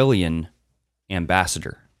Australian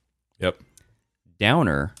ambassador. Yep.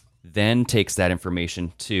 Downer then takes that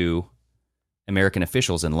information to American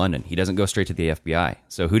officials in London. He doesn't go straight to the FBI.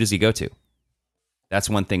 So who does he go to? That's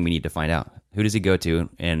one thing we need to find out. Who does he go to?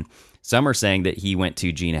 And some are saying that he went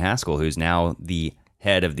to Gina Haspel, who's now the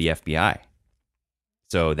head of the FBI.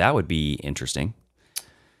 So that would be interesting.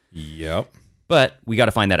 Yep. But we got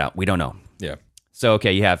to find that out. We don't know. Yeah. So,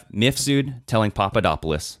 okay, you have Mifsud telling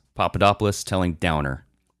Papadopoulos, Papadopoulos telling Downer,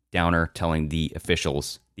 Downer telling the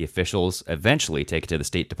officials eventually take it to the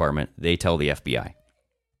State Department. They tell the FBI.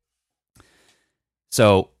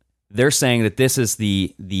 So they're saying that this is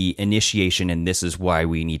the initiation and this is why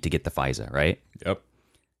we need to get the FISA, right? Yep.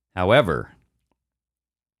 However,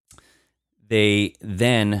 they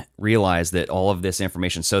then realize that all of this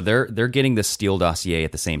information, so they're getting the Steele dossier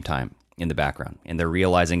at the same time in the background, and they're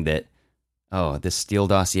realizing that, this Steele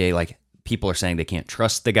dossier, like people are saying they can't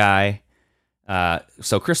trust the guy.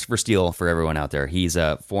 So Christopher Steele, for everyone out there, he's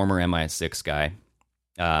a former MI6 guy.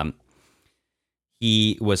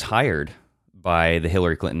 He was hired by the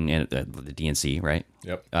Hillary Clinton and the DNC, right?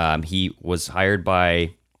 Yep. He was hired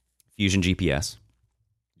by Fusion GPS.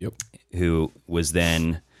 Yep. Who was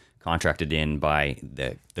then contracted in by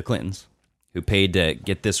the Clintons, who paid to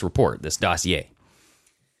get this report, this dossier.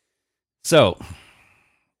 So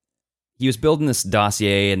he was building this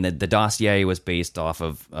dossier, and the dossier was based off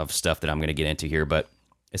of stuff that I'm going to get into here, but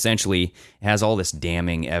essentially it has all this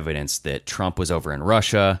damning evidence that Trump was over in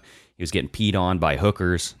Russia. He was getting peed on by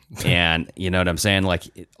hookers, and you know what I'm saying? Like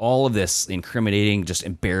all of this incriminating, just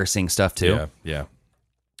embarrassing stuff too. Yeah.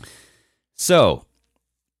 So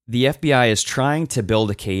the FBI is trying to build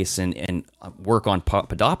a case and work on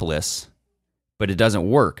Papadopoulos, but it doesn't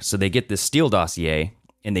work. So they get this Steele dossier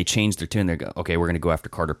and they change their tune. They go, okay, we're going to go after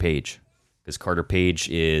Carter Page, because Carter Page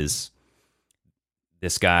is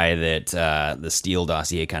this guy that the Steele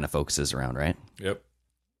dossier kind of focuses around, right? Yep.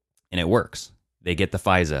 And it works. They get the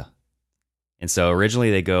FISA. And so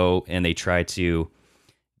originally they go and they try to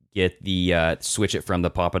get the switch it from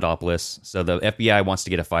the Papadopoulos. So the FBI wants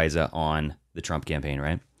to get a FISA on the Trump campaign,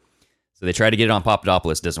 right? So they try to get it on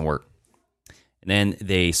Papadopoulos, doesn't work. And then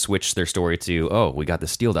they switch their story to, oh, we got the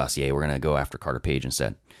Steele dossier, we're going to go after Carter Page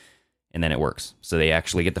instead. And then it works. So they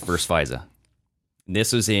actually get the first FISA.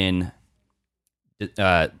 This was in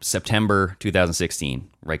September 2016,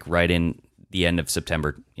 like right in the end of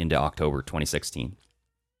September into October 2016.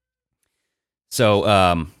 So,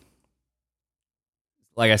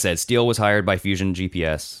 like I said, Steele was hired by Fusion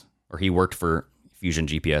GPS, or he worked for Fusion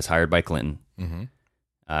GPS, hired by Clinton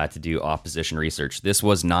to do opposition research. This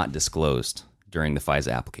was not disclosed during the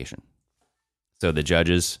FISA application. So the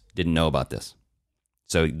judges didn't know about this.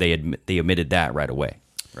 So they omitted that right away,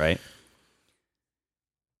 right?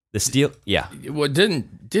 The Steele, yeah. Well,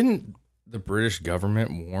 didn't the British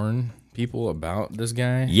government warn people about this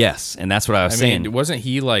guy? Yes, and that's what I was saying. Wasn't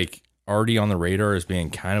he like already on the radar as being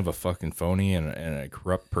kind of a fucking phony and a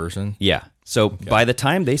corrupt person? Yeah. So by the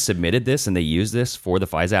time they submitted this and they used this for the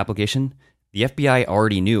FISA application, the FBI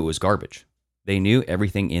already knew it was garbage. They knew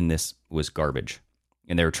everything in this was garbage,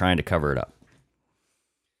 and they were trying to cover it up.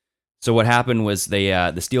 So what happened was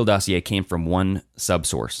the Steele dossier came from one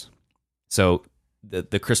subsource. So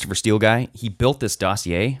the Christopher Steele guy, he built this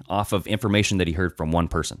dossier off of information that he heard from one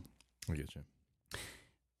person. I get you.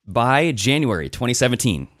 By January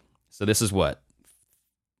 2017, so this is what,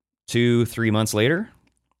 2-3 months later,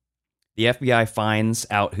 the FBI finds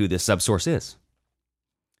out who this subsource is,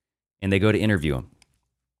 and they go to interview him.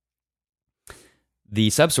 The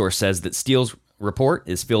subsource says that Steele's report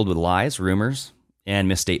is filled with lies, rumors, and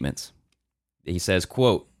misstatements. He says,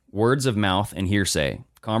 quote, words of mouth and hearsay,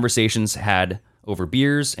 conversations had over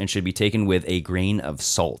beers and should be taken with a grain of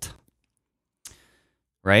salt.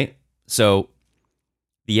 Right? So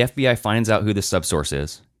the FBI finds out who the subsource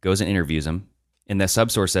is, goes and interviews him, and the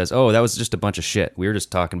subsource says, oh, that was just a bunch of shit. We were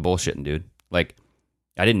just talking bullshitting, dude. Like,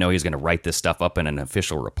 I didn't know he was going to write this stuff up in an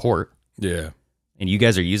official report. Yeah. And you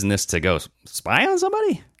guys are using this to go spy on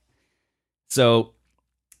somebody? So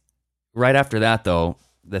right after that, though,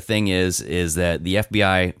 the thing is that the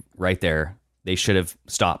FBI right there, they should have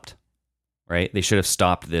stopped, right? They should have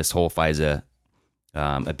stopped this whole FISA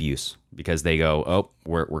abuse, because they go, oh,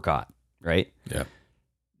 we're caught, right? Yeah.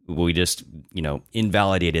 We just,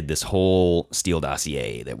 invalidated this whole Steele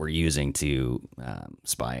dossier that we're using to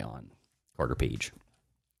spy on Carter Page.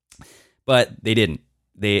 But they didn't.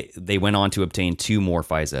 They went on to obtain 2 more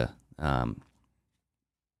FISA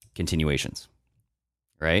continuations,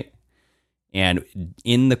 right? And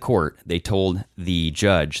in the court, they told the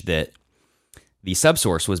judge that the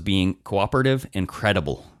subsource was being cooperative and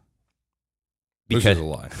credible. Which is a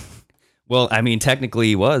lie. Well, I mean, technically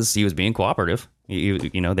he was being cooperative. He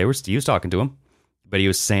was talking to him, but he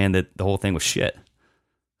was saying that the whole thing was shit.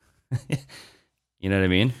 You know what I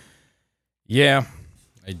mean? Yeah,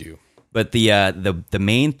 I do. But the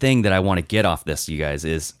main thing that I want to get off this, you guys,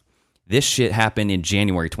 is this shit happened in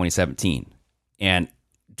January 2017, and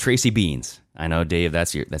Tracy Beans. I know, Dave,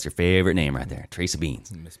 that's your favorite name right there, Tracy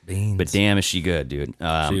Beans. Miss Beans. But damn, is she good, dude?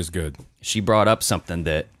 She is good. She brought up something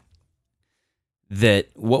that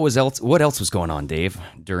what else was going on, Dave,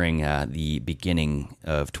 during the beginning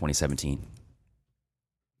of 2017?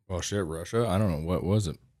 Well, shit, Russia. I don't know. What was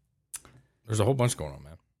it? There's a whole bunch going on,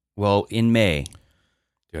 man. Well, in May.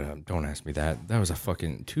 Dude, don't ask me that. That was a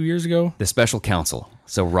fucking 2 years ago? The special counsel.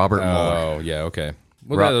 So Robert Mueller. Oh, yeah, okay.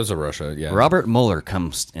 Well, that was a Russia, yeah. Robert Mueller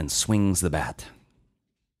comes and swings the bat.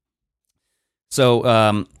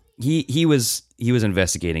 So he was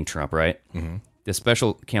investigating Trump, right? Mm-hmm. The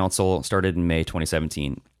special counsel started in May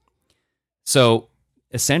 2017. So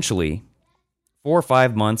essentially, 4 or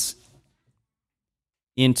 5 months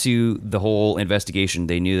into the whole investigation,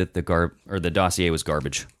 they knew that the dossier was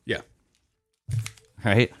garbage. Yeah.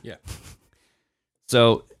 Right? Yeah.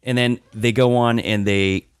 So, and then they go on and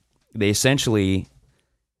they essentially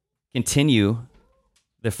continue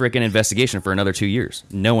the frickin' investigation for another 2 years,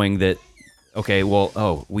 knowing that, okay, well,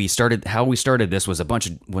 how we started this was a bunch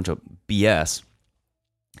of BS.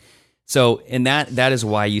 So, and that is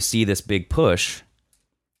why you see this big push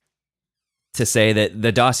to say that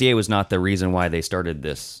the dossier was not the reason why they started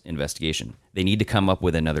this investigation. They need to come up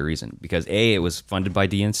with another reason because A, it was funded by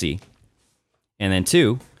DNC, and then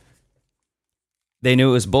 2, they knew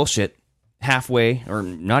it was bullshit halfway or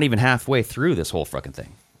not even halfway through this whole fucking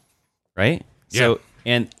thing, right? Yeah. So,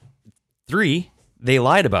 and 3, they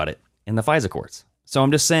lied about it in the FISA courts. So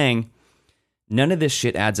I'm just saying, none of this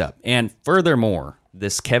shit adds up. And furthermore,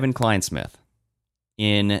 this Kevin Kleinsmith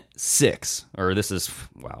in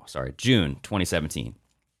June 2017.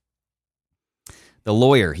 The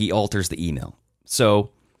lawyer, he alters the email. So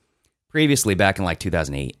previously, back in like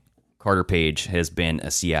 2008, Carter Page has been a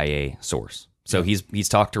CIA source. So he's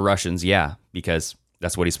talked to Russians, because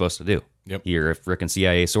that's what he's supposed to do. Yep. You're a frickin'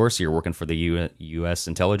 CIA source. You're working for the U.S.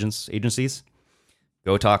 intelligence agencies.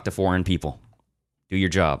 Go talk to foreign people. Do your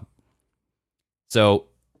job. So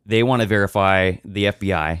they want to verify, the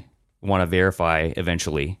FBI want to verify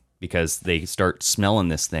eventually because they start smelling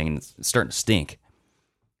this thing and it's starting to stink.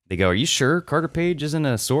 They go, "Are you sure Carter Page isn't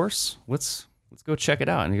a source? Let's go check it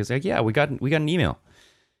out." And he goes like, "Yeah, we got an email."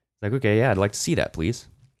 It's like, "Okay, yeah, I'd like to see that, please."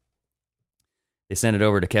 They send it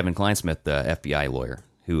over to Kevin Kleinsmith, the FBI lawyer,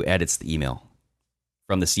 who edits the email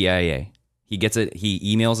from the CIA. He gets it. He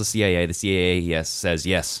emails the CIA. The CIA says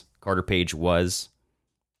yes, Carter Page was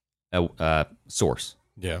a source.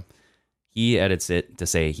 Yeah. He edits it to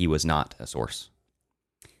say he was not a source.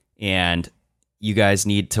 And you guys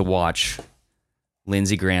need to watch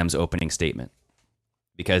Lindsey Graham's opening statement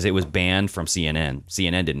because it was banned from CNN.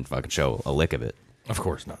 CNN didn't fucking show a lick of it. Of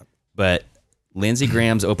course not. But Lindsey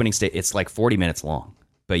Graham's opening statement, it's like 40 minutes long.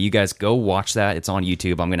 But you guys go watch that. It's on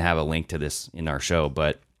YouTube. I'm going to have a link to this in our show.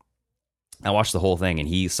 But I watched the whole thing and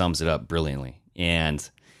he sums it up brilliantly. And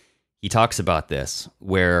he talks about this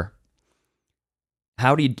where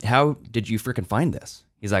how did you freaking find this?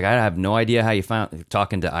 He's like, I have no idea how you found,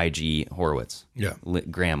 talking to IG Horowitz. Yeah.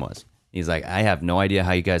 Graham was. He's like, I have no idea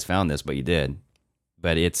how you guys found this, but you did.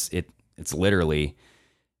 But it's literally,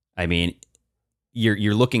 I mean,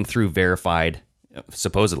 you're looking through verified,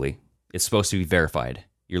 supposedly. It's supposed to be verified.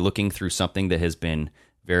 You're looking through something that has been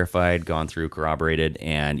verified, gone through, corroborated,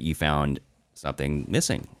 and you found something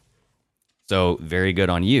missing. So very good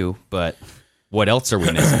on you, but what else are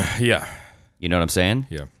we missing? Yeah. You know what I'm saying?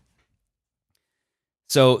 Yeah.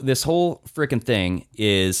 So this whole freaking thing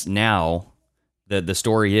is now, the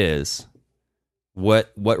story is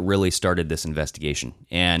what really started this investigation.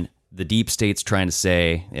 And the deep state's trying to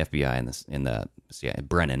say, the FBI and the CIA,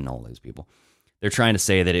 Brennan and all those people, they're trying to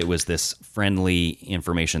say that it was this friendly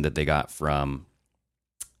information that they got from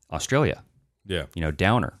Australia. Yeah.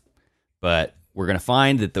 Downer. But we're going to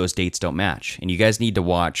find that those dates don't match. And you guys need to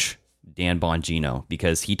watch Dan Bongino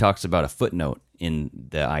because he talks about a footnote in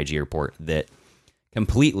the IG report that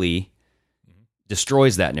completely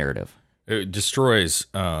destroys that narrative. It destroys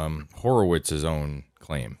Horowitz's own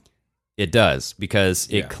claim. It does because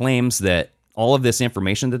it claims that all of this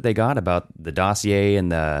information that they got about the dossier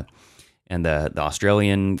and the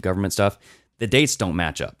Australian government stuff, the dates don't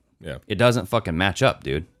match up. Yeah. It doesn't fucking match up,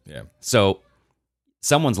 dude. Yeah. So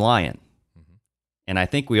someone's lying. And I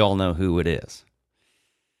think we all know who it is.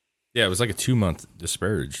 Yeah, it was like a 2-month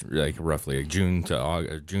disparage, like roughly like June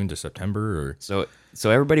to September. Or so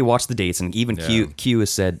everybody watch the dates, and even Q has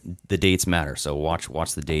said the dates matter. So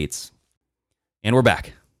watch the dates, and we're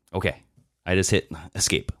back. Okay, I just hit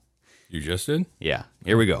escape. You just did? Yeah.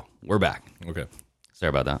 Here we go. We're back. Okay. Sorry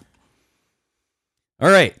about that. All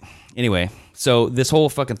right. Anyway, so this whole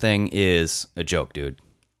fucking thing is a joke, dude.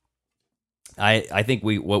 I think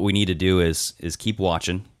what we need to do is keep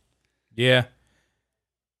watching. Yeah.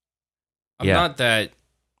 I'm not that.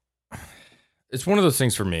 It's one of those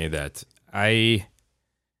things for me that I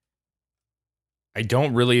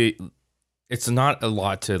don't really. It's not a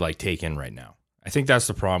lot to like take in right now. I think that's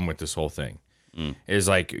the problem with this whole thing. Is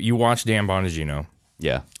like you watch Dan Bongino,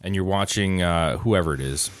 and you're watching whoever it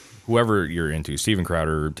is, whoever you're into, Steven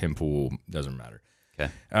Crowder, Tim Pool, doesn't matter.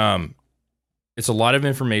 Okay. It's a lot of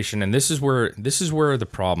information, and this is where the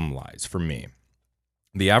problem lies for me.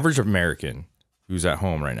 The average American who's at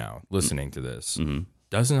home right now listening to this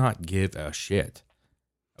does not give a shit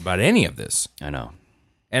about any of this. I know.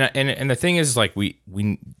 And the thing is, like,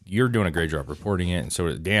 you're doing a great job reporting it, and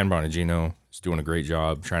so Dan Bongino is doing a great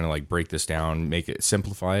job trying to like break this down, make it,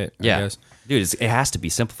 simplify it. I guess. Dude, it has to be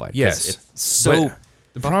simplified. Yes, it's so. But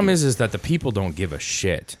the problem is that the people don't give a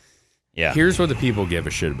shit. Yeah. Here's what the people give a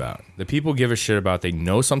shit about. The people give a shit about they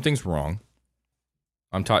know something's wrong.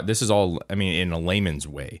 This is all, I mean, in a layman's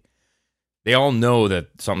way. They all know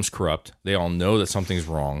that something's corrupt. They all know that something's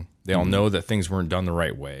wrong. They all know that things weren't done the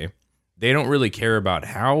right way. They don't really care about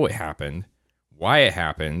how it happened, why it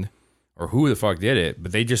happened, or who the fuck did it,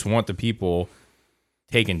 but they just want the people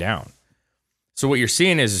taken down. So what you're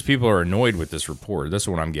seeing is people are annoyed with this report. That's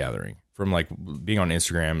what I'm gathering from like being on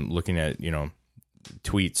Instagram, looking at,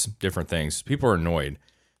 tweets, different things. People are annoyed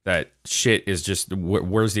that shit is just,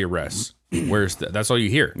 where's the arrests? That's all you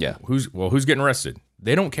hear. Yeah. Who's getting arrested?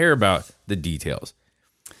 They don't care about the details.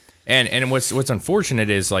 And what's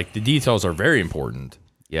unfortunate is like the details are very important.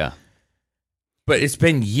 Yeah. But it's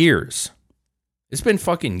been years. It's been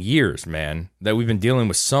fucking years, man, that we've been dealing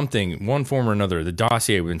with something, one form or another. The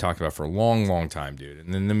dossier we've been talking about for a long, long time, dude.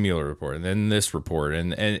 And then the Mueller report, and then this report,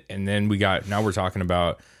 and then now we're talking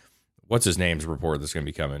about what's his name's report that's going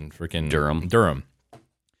to be coming, freaking Durham.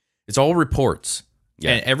 It's all reports.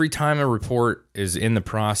 Yeah. And every time a report is in the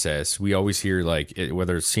process, we always hear like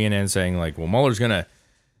whether it's CNN saying like, well, Mueller's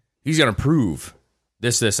he's gonna prove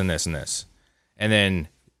this, and this, and this, and then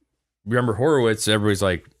remember Horowitz. Everybody's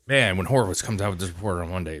like, man, when Horowitz comes out with this report on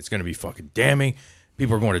one day, it's going to be fucking damning.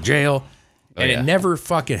 People are going to jail. And it never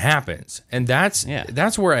fucking happens. And that's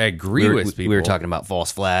where I agree with people. We were talking about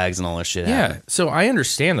false flags and all this shit. Yeah. So I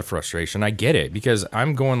understand the frustration. I get it because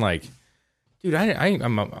I'm going like, dude,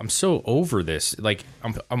 I'm so over this. Like,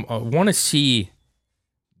 I want to see,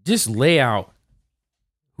 just lay out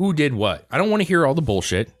who did what. I don't want to hear all the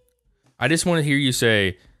bullshit. I just want to hear you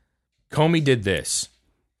say, Comey did this.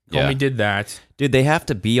 Comey did that. Dude, they have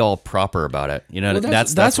to be all proper about it.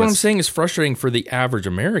 That's what I'm saying is frustrating for the average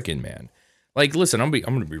American, man. Like, listen, I'm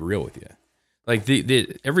going to be real with you. Like,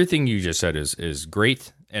 the everything you just said is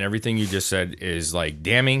great, and everything you just said is, like,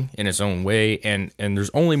 damning in its own way, and there's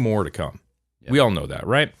only more to come. Yeah. We all know that,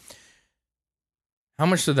 right? How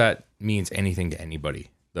much of that means anything to anybody,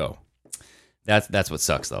 though? That's what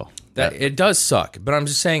sucks, though. It does suck, but I'm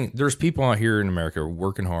just saying there's people out here in America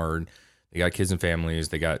working hard. They got kids and families.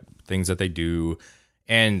 They got things that they do.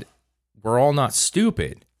 And we're all not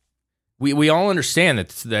stupid. We all understand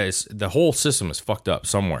that the whole system is fucked up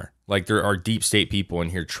somewhere. Like there are deep state people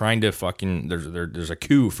in here trying to fucking, there's a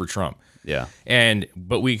coup for Trump. Yeah.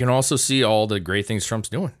 But we can also see all the great things Trump's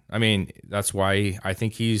doing. I mean, that's why I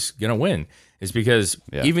think he's going to win. Is because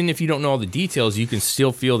even if you don't know all the details, you can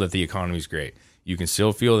still feel that the economy's great. You can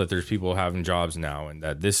still feel that there's people having jobs now and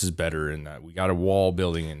that this is better and that we got a wall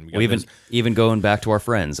building. And even going back to our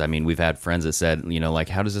friends. I mean, we've had friends that said, like,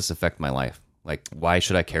 how does this affect my life? Like, why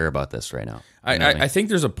should I care about this right now? I think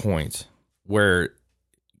there's a point where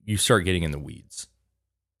you start getting in the weeds.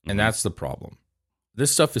 And that's the problem.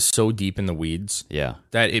 This stuff is so deep in the weeds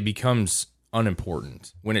that it becomes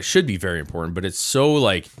unimportant when it should be very important. But it's so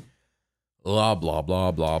like... blah, blah, blah,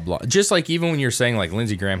 blah, blah. Just like even when you're saying like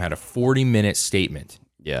Lindsey Graham had a 40-minute statement.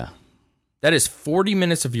 Yeah. That is 40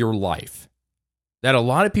 minutes of your life that a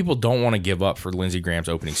lot of people don't want to give up for Lindsey Graham's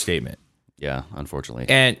opening statement. Yeah, unfortunately.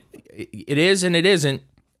 And it is and it isn't.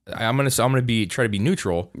 I'm gonna try to be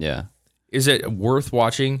neutral. Yeah. Is it worth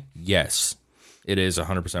watching? Yes. It is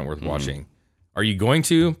 100% worth watching. Are you going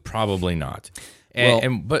to? Probably not.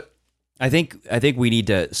 But I think we need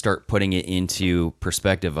to start putting it into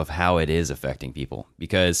perspective of how it is affecting people,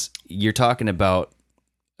 because you're talking about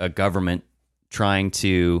a government trying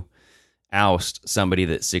to oust somebody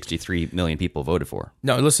that 63 million people voted for.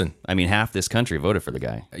 No, listen. I mean, half this country voted for the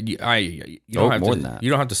guy. You don't have more than that. You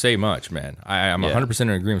don't have to say much, man. I'm 100% in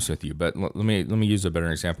agreement with you. But let me use a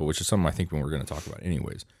better example, which is something I think we're going to talk about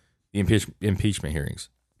anyways. The impeachment hearings.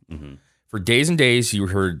 Mm-hmm. For days and days, you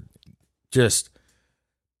heard just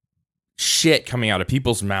shit coming out of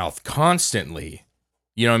people's mouth constantly.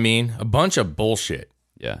 You know what I mean? A bunch of bullshit.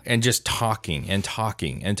 Yeah. And just talking and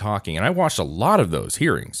talking and talking. And I watched a lot of those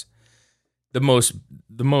hearings. The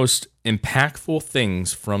most impactful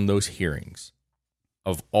things from those hearings,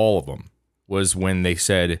 of all of them, was when they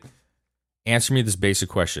said, answer me this basic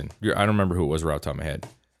question. I don't remember who it was right off the top of my head.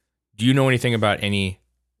 Do you know anything about any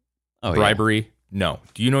bribery? Yeah. No.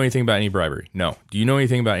 Do you know anything about any bribery? No. Do you know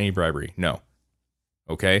anything about any bribery? No.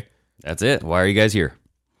 Okay. That's it. Why are you guys here?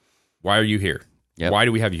 Why are you here? Yep. Why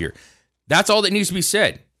do we have you here? That's all that needs to be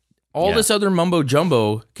said. All this other mumbo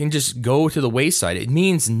jumbo can just go to the wayside. It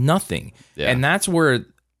means nothing. Yeah. And that's where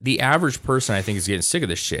the average person, I think, is getting sick of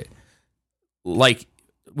this shit. Like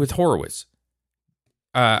with Horowitz.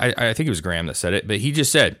 I think it was Graham that said it, but he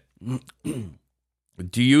just said,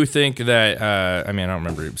 do you think that, I don't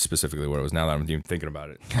remember specifically what it was now that I'm even thinking about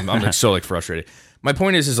it. I'm like so like frustrated. My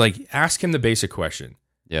point is like, ask him the basic question.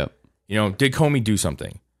 Yep. Did Comey do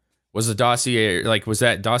something? Was the dossier, was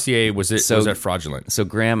that fraudulent? So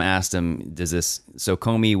Graham asked him, so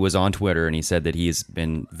Comey was on Twitter and he said that he's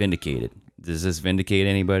been vindicated. Does this vindicate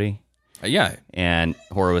anybody? Yeah. And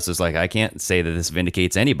Horowitz was like, I can't say that this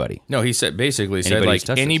vindicates anybody. No, he said like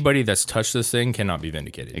anybody that's touched this thing cannot be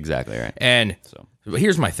vindicated. Exactly right. And but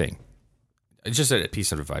here's my thing. It's just a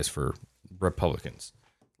piece of advice for Republicans.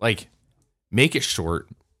 Like, make it short,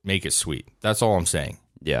 make it sweet. That's all I'm saying.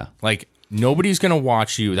 Yeah. Like, nobody's going to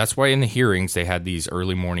watch you. That's why in the hearings, they had these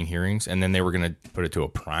early morning hearings, and then they were going to put it to a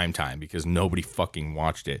prime time because nobody fucking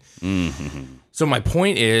watched it. Mm-hmm. So my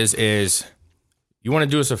point is you want to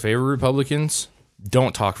do us a favor, Republicans?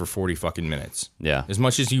 Don't talk for 40 fucking minutes. Yeah. As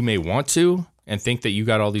much as you may want to and think that you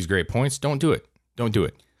got all these great points, don't do it. Don't do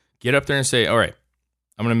it. Get up there and say, all right,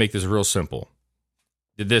 I'm going to make this real simple.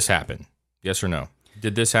 Did this happen? Yes or no?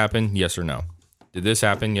 Did this happen? Yes or no? Did this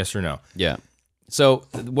happen? Yes or no? Yeah. So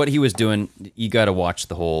what he was doing, you got to watch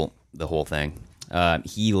the whole thing.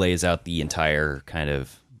 He lays out the entire kind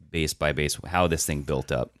of base by base how this thing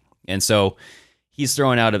built up, and so he's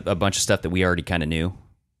throwing out a bunch of stuff that we already kind of knew,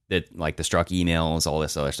 that like the struck emails, all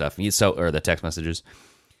this other stuff, or the text messages.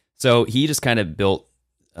 So he just kind of built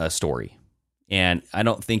a story, and I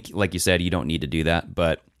don't think, like you said, you don't need to do that,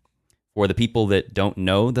 but for the people that don't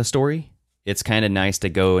know the story, it's kind of nice to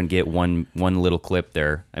go and get one little clip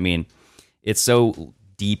there. I mean, it's so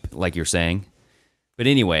deep, like you're saying. But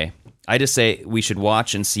anyway, I just say we should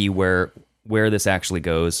watch and see where this actually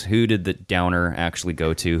goes. Who did the downer actually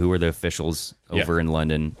go to? Who are the officials over in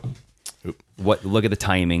London? Look at the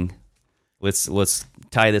timing. Let's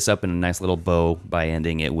tie this up in a nice little bow by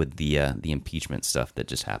ending it with the impeachment stuff that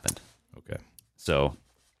just happened. Okay. So,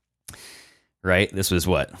 right, this was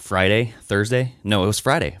what? Friday? Thursday? No, it was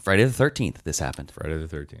Friday. Friday the 13th this happened. Friday the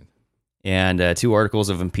 13th. And 2 articles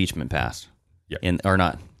of impeachment passed. Yeah. Or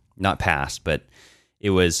not passed, but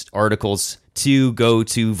it was articles to go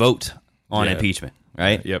to vote on impeachment,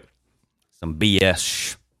 right? Yep. Some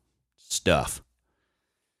BS stuff.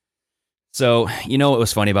 So, you know what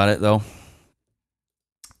was funny about it, though?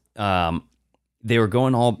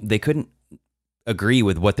 They couldn't agree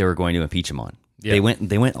with what they were going to impeach him on. Yeah.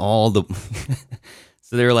 They went all the...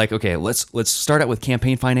 So they were like, okay, let's start out with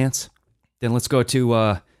campaign finance. Then let's go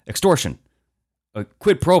to extortion.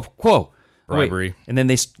 Quid pro quo. Bribery. Wait. And then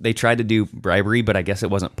they tried to do bribery, but I guess it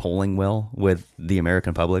wasn't polling well with the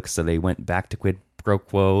American public, so they went back to quid pro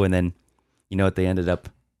quo, and then you know what they ended up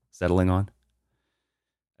settling on?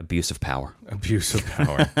 Abuse of power. Abuse of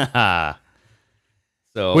power.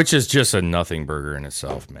 So, which is just a nothing burger in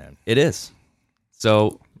itself, man. It is.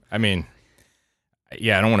 So, I mean,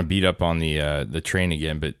 yeah, I don't want to beat up on the train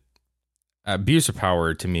again, but abuse of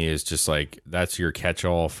power to me is just like, that's your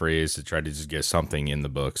catch-all phrase to try to just get something in the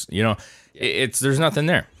books. You know, there's nothing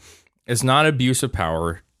there. It's not abuse of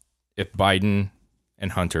power if Biden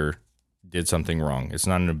and Hunter did something wrong. It's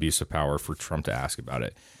not an abuse of power for Trump to ask about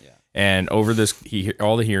it. Yeah. And over this,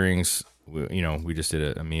 all the hearings, we just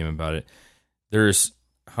did a meme about it. There's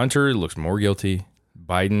Hunter looks more guilty,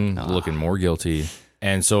 Biden looking more guilty,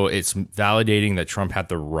 and so it's validating that Trump had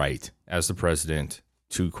the right as the president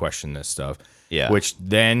to question this stuff, which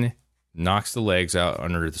then knocks the legs out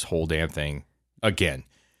under this whole damn thing again,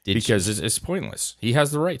 because it's pointless. He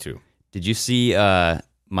has the right to. Did you see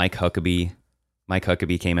Mike Huckabee? Mike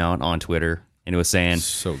Huckabee came out on Twitter and was saying,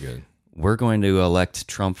 so good, we're going to elect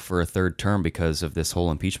Trump for a 3rd term because of this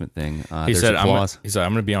whole impeachment thing. He said, I'm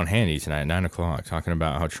going to be on Handy tonight at 9:00 talking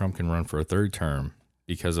about how Trump can run for a 3rd term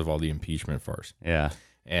because of all the impeachment farce. Yeah.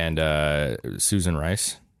 And Susan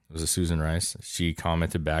Rice, was it Susan Rice? She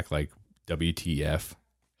commented back like, WTF.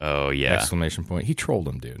 Oh, yeah. Exclamation point. He trolled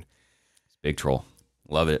him, dude. Big troll.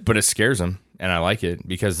 Love it. But it scares him, and I like it,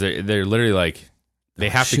 because they're literally like, they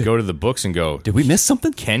have to go to the books and go, did we miss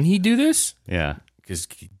something? Can he do this? Yeah. Because,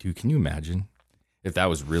 dude, can you imagine if that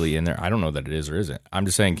was really in there? I don't know that it is or isn't. I'm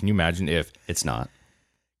just saying, can you imagine if... It's not.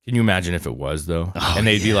 Can you imagine if it was, though? And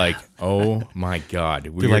they'd be like, oh, my God.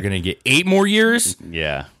 We're going to get 8 more years?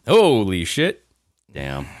 Yeah. Holy shit.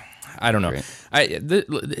 Damn. I don't know.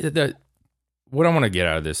 What I want to get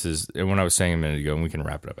out of this is, when I was saying a minute ago, and we can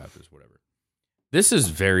wrap it up after this, whatever. This is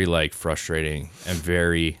very, frustrating and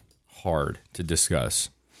very hard to discuss.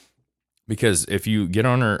 Because if you get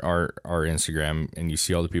on our Instagram and you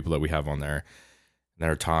see all the people that we have on there that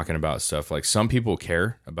are talking about stuff, like, some people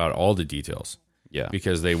care about all the details. Yeah.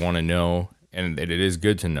 Because they want to know, and it is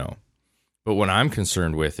good to know. But what I'm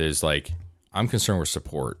concerned with is, I'm concerned with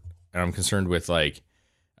support. And I'm concerned with,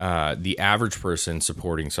 the average person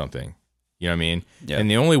supporting something. You know what I mean? Yeah. And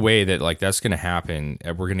the only way that, that's going to happen,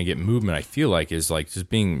 and we're going to get movement, I feel like, is, just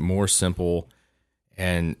being more simple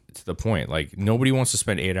and to the point. Nobody wants to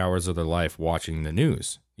spend 8 hours of their life watching the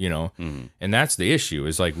news, you know? Mm-hmm. And that's the issue,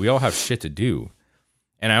 is, we all have shit to do.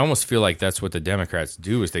 And I almost feel like that's what the Democrats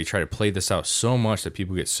do, is they try to play this out so much that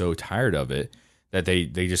people get so tired of it that they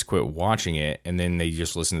just quit watching it, and then they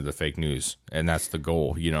just listen to the fake news, and that's the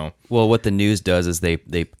goal, you know? Well, what the news does is they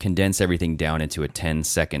condense everything down into a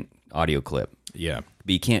 10-second audio clip. Yeah.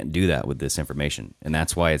 But you can't do that with this information, and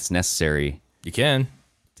that's why it's necessary. You can.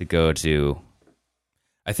 To go to...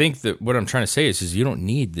 I think that what I'm trying to say is you don't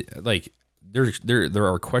need, like, there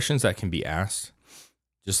are questions that can be asked,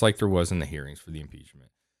 just like there was in the hearings for the impeachment,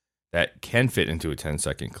 that can fit into a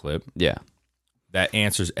 10-second clip. Yeah. That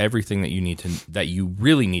answers everything that you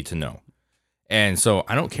really need to know. And so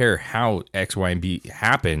I don't care how X, Y, and B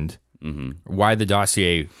happened, why the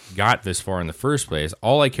dossier got this far in the first place.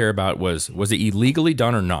 All I care about was it illegally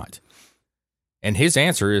done or not? And his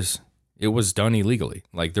answer is it was done illegally.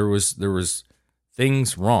 Like there was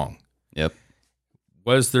things wrong. Yep.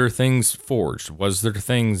 Was there things forged? Was there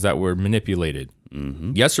things that were manipulated?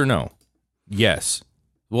 Yes or no? Yes.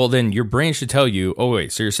 Well, then your brain should tell you, oh,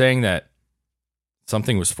 wait, so you're saying that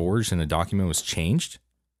something was forged and a document was changed?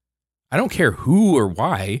 I don't care who or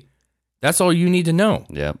why. That's all you need to know.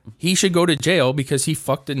 Yep. He should go to jail because he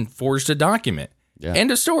fucked and forged a document. Yeah.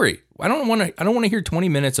 End of story. I don't want to hear 20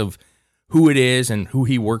 minutes of who it is and who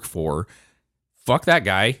he worked for. Fuck that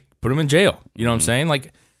guy. Put him in jail. You know what I'm saying?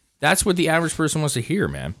 Like, that's what the average person wants to hear,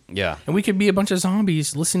 man. Yeah. And we could be a bunch of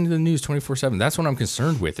zombies listening to the news 24/7. That's what I'm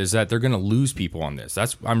concerned with, is that they're going to lose people on this.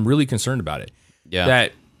 I'm really concerned about it. Yeah.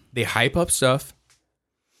 That they hype up stuff.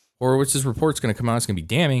 Horowitz's report's going to come out. It's going to be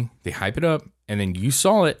damning. They hype it up. And then you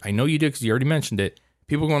saw it. I know you did because you already mentioned it.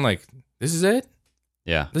 People going like, this is it?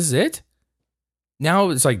 Yeah. This is it?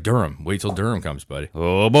 Now it's like Durham. Wait till Durham comes, buddy.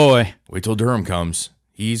 Oh, boy. Wait till Durham comes.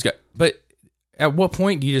 But at what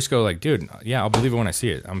point do you just go like, dude, yeah, I'll believe it when I see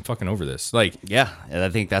it. I'm fucking over this. Like, yeah, and I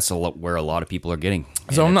think that's where a lot of people are getting.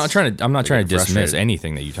 So I'm not trying to dismiss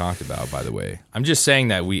anything that you talked about, by the way. I'm just saying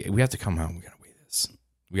that we have to come out and we got to weigh this.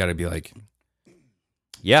 We got to be like,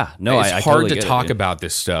 yeah, no, it's I hard totally to talk about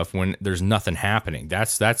this stuff when there's nothing happening.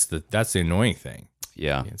 That's the annoying thing.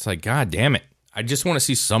 Yeah. It's like, God damn it. I just want to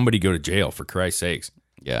see somebody go to jail, for Christ's sakes.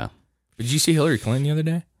 Yeah. But did you see Hillary Clinton the other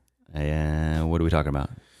day? What are we talking about?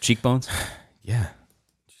 Cheekbones? Yeah.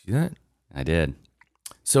 Did you see that? I did.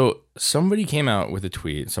 So somebody came out with a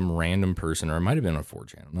tweet, some random person, or it might have been on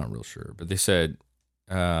 4chan, I'm not real sure. But they said,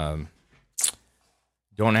 don't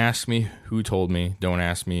ask me who told me. Don't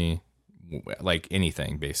ask me like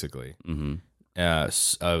anything, basically. Mm-hmm.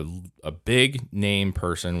 A big name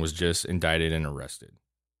person was just indicted and arrested.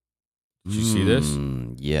 Did you see this?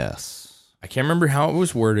 Yes. I can't remember how it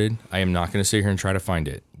was worded. I am not going to sit here and try to find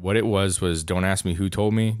it. What it was don't ask me who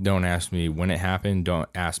told me. Don't ask me when it happened. Don't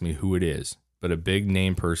ask me who it is. But a big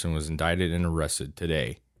name person was indicted and arrested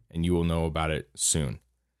today, and you will know about it soon.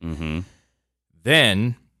 Mm-hmm.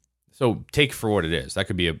 Then, so take for what it is. That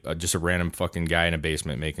could be just a random fucking guy in a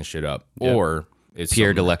basement making shit up. Yep. Or it's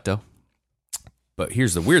Pierre Delecto. But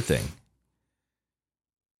here's the weird thing.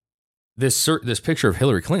 This picture of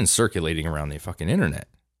Hillary Clinton circulating around the fucking internet.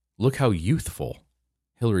 Look how youthful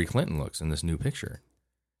Hillary Clinton looks in this new picture.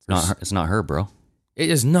 It's not her, bro.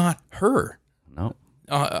 It is not her. No.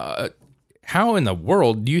 How in the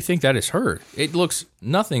world do you think that is her? It looks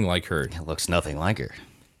nothing like her. It looks nothing like her.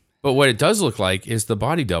 But what it does look like is the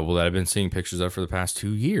body double that I've been seeing pictures of for the past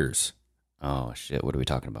 2 years. Oh shit! What are we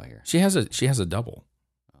talking about here? She has a double.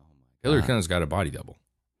 Oh my Hillary Clinton's got a body double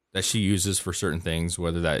that she uses for certain things,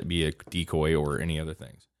 whether that be a decoy or any other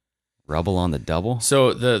things. Rubble on the double?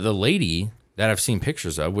 So the lady that I've seen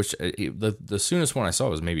pictures of, which the soonest one I saw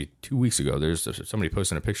was maybe 2 weeks ago. There's somebody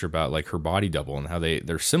posting a picture about like her body double and how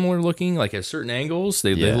they're similar looking, like at certain angles.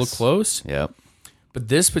 They look close. Yep. But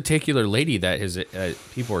this particular lady that is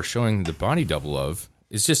people are showing the body double of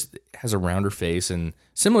has a rounder face and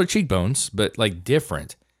similar cheekbones, but like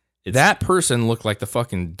different. That person looked like the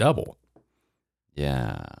fucking double.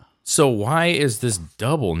 Yeah. So why is this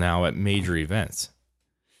double now at major events?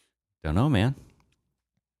 Don't know, man.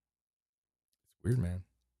 Weird, man.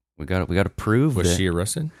 We got to prove. Was she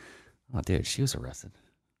arrested? Oh, dude, she was arrested.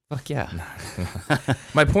 Fuck yeah.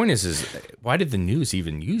 My point is why did the news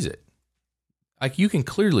even use it? Like, you can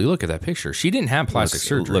clearly look at that picture. She didn't have plastic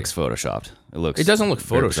surgery. It looks photoshopped. It doesn't look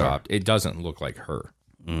photoshopped. It doesn't look like her.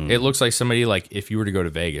 It looks like somebody, like if you were to go to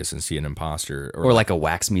Vegas and see an imposter. Or like a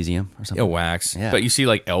wax museum or something. A wax. Yeah. But you see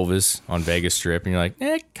like Elvis on Vegas Strip and you're like,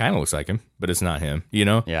 it kind of looks like him, but it's not him, you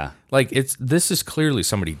know? Yeah. Like this is clearly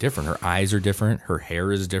somebody different. Her eyes are different. Her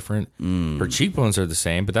hair is different. Her cheekbones are the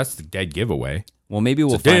same, but that's the dead giveaway. Well, maybe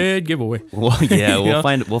we'll find dead giveaway. Well, yeah,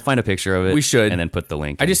 we'll find a picture of it. We should. And then put the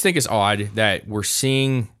link. I just think it's odd that we're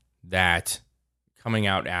seeing that coming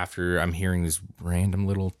out after I'm hearing these random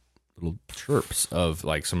little little chirps of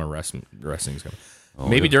like some wrestling's coming.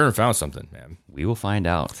 Maybe Durham found something, man. We will find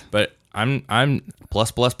out. But I'm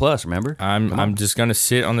plus. Remember, I'm just gonna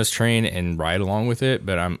sit on this train and ride along with it.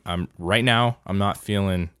 But I'm right now. I'm not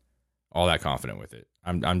feeling all that confident with it.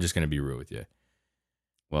 I'm just gonna be real with you.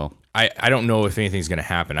 Well, I don't know if anything's gonna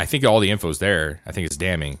happen. I think all the info's there. I think it's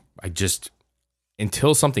damning. I just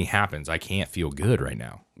until something happens, I can't feel good right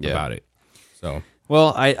now about it. So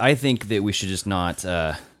well, I think that we should just not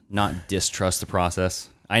distrust the process.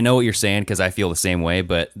 I know what you're saying because I feel the same way,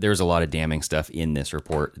 but there's a lot of damning stuff in this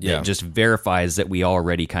report that just verifies that we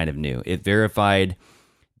already kind of knew. It verified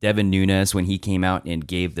Devin Nunes when he came out and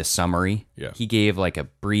gave the summary. Yeah. He gave like a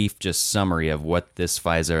brief just summary of what this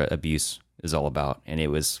FISA abuse is all about, and it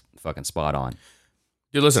was fucking spot on.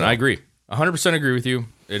 Dude, listen, I agree. 100% agree with you.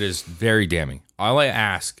 It is very damning. All I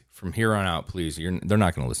ask from here on out, please, they're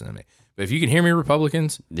not going to listen to me. But if you can hear me,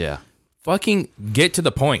 Republicans, fucking get to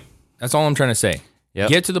the point. That's all I'm trying to say. Yep.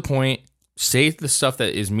 Get to the point, say the stuff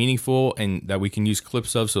that is meaningful and that we can use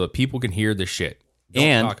clips of so that people can hear this shit.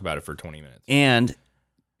 Don't talk about it for 20 minutes. And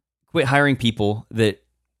quit hiring people that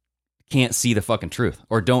can't see the fucking truth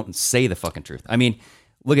or don't say the fucking truth. I mean,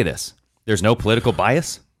 look at this. There's no political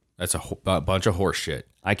bias. That's a bunch of horse shit.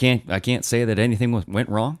 I can't say that anything went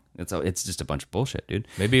wrong. It's just a bunch of bullshit, dude.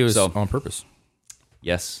 Maybe it was on purpose.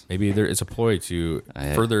 Yes. Maybe it's a ploy to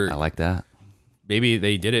further. I like that. Maybe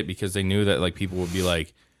they did it because they knew that like people would be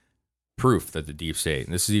like proof that the deep state.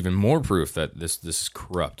 And this is even more proof that this is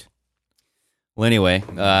corrupt. Well, anyway,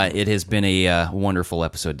 it has been a wonderful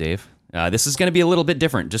episode, Dave. This is going to be a little bit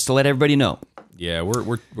different, just to let everybody know. Yeah,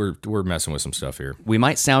 we're messing with some stuff here. We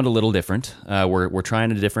might sound a little different. We're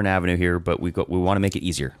trying a different avenue here, but we want to make it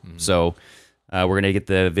easier. Mm-hmm. So we're going to get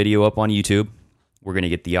the video up on YouTube. We're going to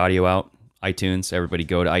get the audio out, iTunes. Everybody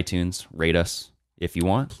go to iTunes, rate us. If you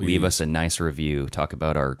want, please leave us a nice review. Talk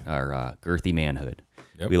about our girthy manhood.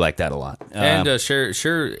 Yep. We like that a lot. And share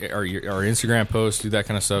our Instagram posts, do that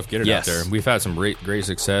kind of stuff. Get it out there. We've had some great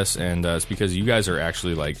success, and it's because you guys are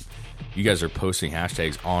actually you guys are posting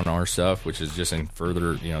hashtags on our stuff, which is just in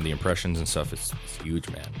further, the impressions and stuff. It's huge,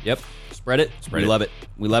 man. Yep. Spread it. We love it.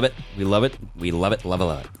 We love it. We love it. We love it. Love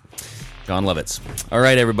it. John Lovitz. All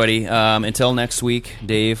right, everybody. Until next week,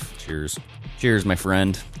 Dave. Cheers. Cheers, my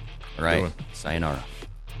friend. All right. Sayonara.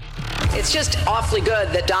 It's just awfully good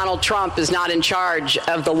that Donald Trump is not in charge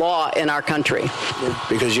of the law in our country.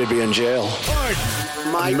 Because you'd be in jail.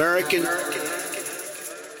 My American.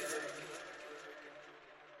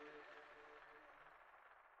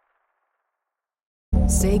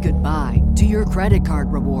 Say goodbye to your credit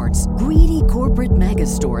card rewards. Greedy corporate mega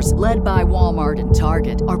stores, led by Walmart and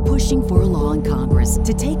Target, are pushing for a law in Congress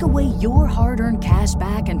to take away your hard-earned cash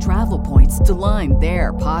back and travel points to line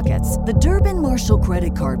their pockets. The Durbin-Marshall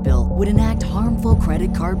credit card bill would enact harmful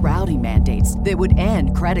credit card routing mandates that would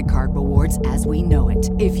end credit card rewards as we know it.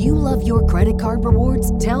 If you love your credit card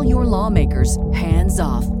rewards, tell your lawmakers, hands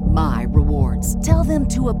off my rewards. Tell them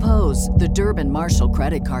to oppose the Durbin-Marshall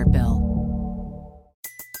credit card bill.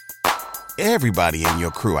 Everybody in your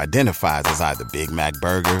crew identifies as either Big Mac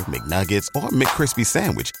Burger, McNuggets, or McCrispy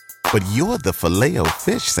Sandwich. But you're the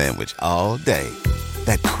Filet-O-Fish Sandwich all day.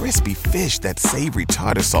 That crispy fish, that savory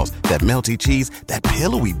tartar sauce, that melty cheese, that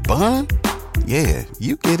pillowy bun. Yeah,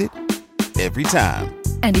 you get it. Every time.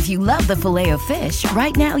 And if you love the Filet-O-Fish,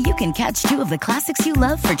 right now you can catch two of the classics you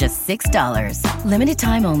love for just $6. Limited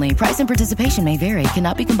time only. Price and participation may vary.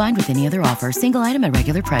 Cannot be combined with any other offer. Single item at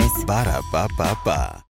regular price. Ba-da-ba-ba-ba.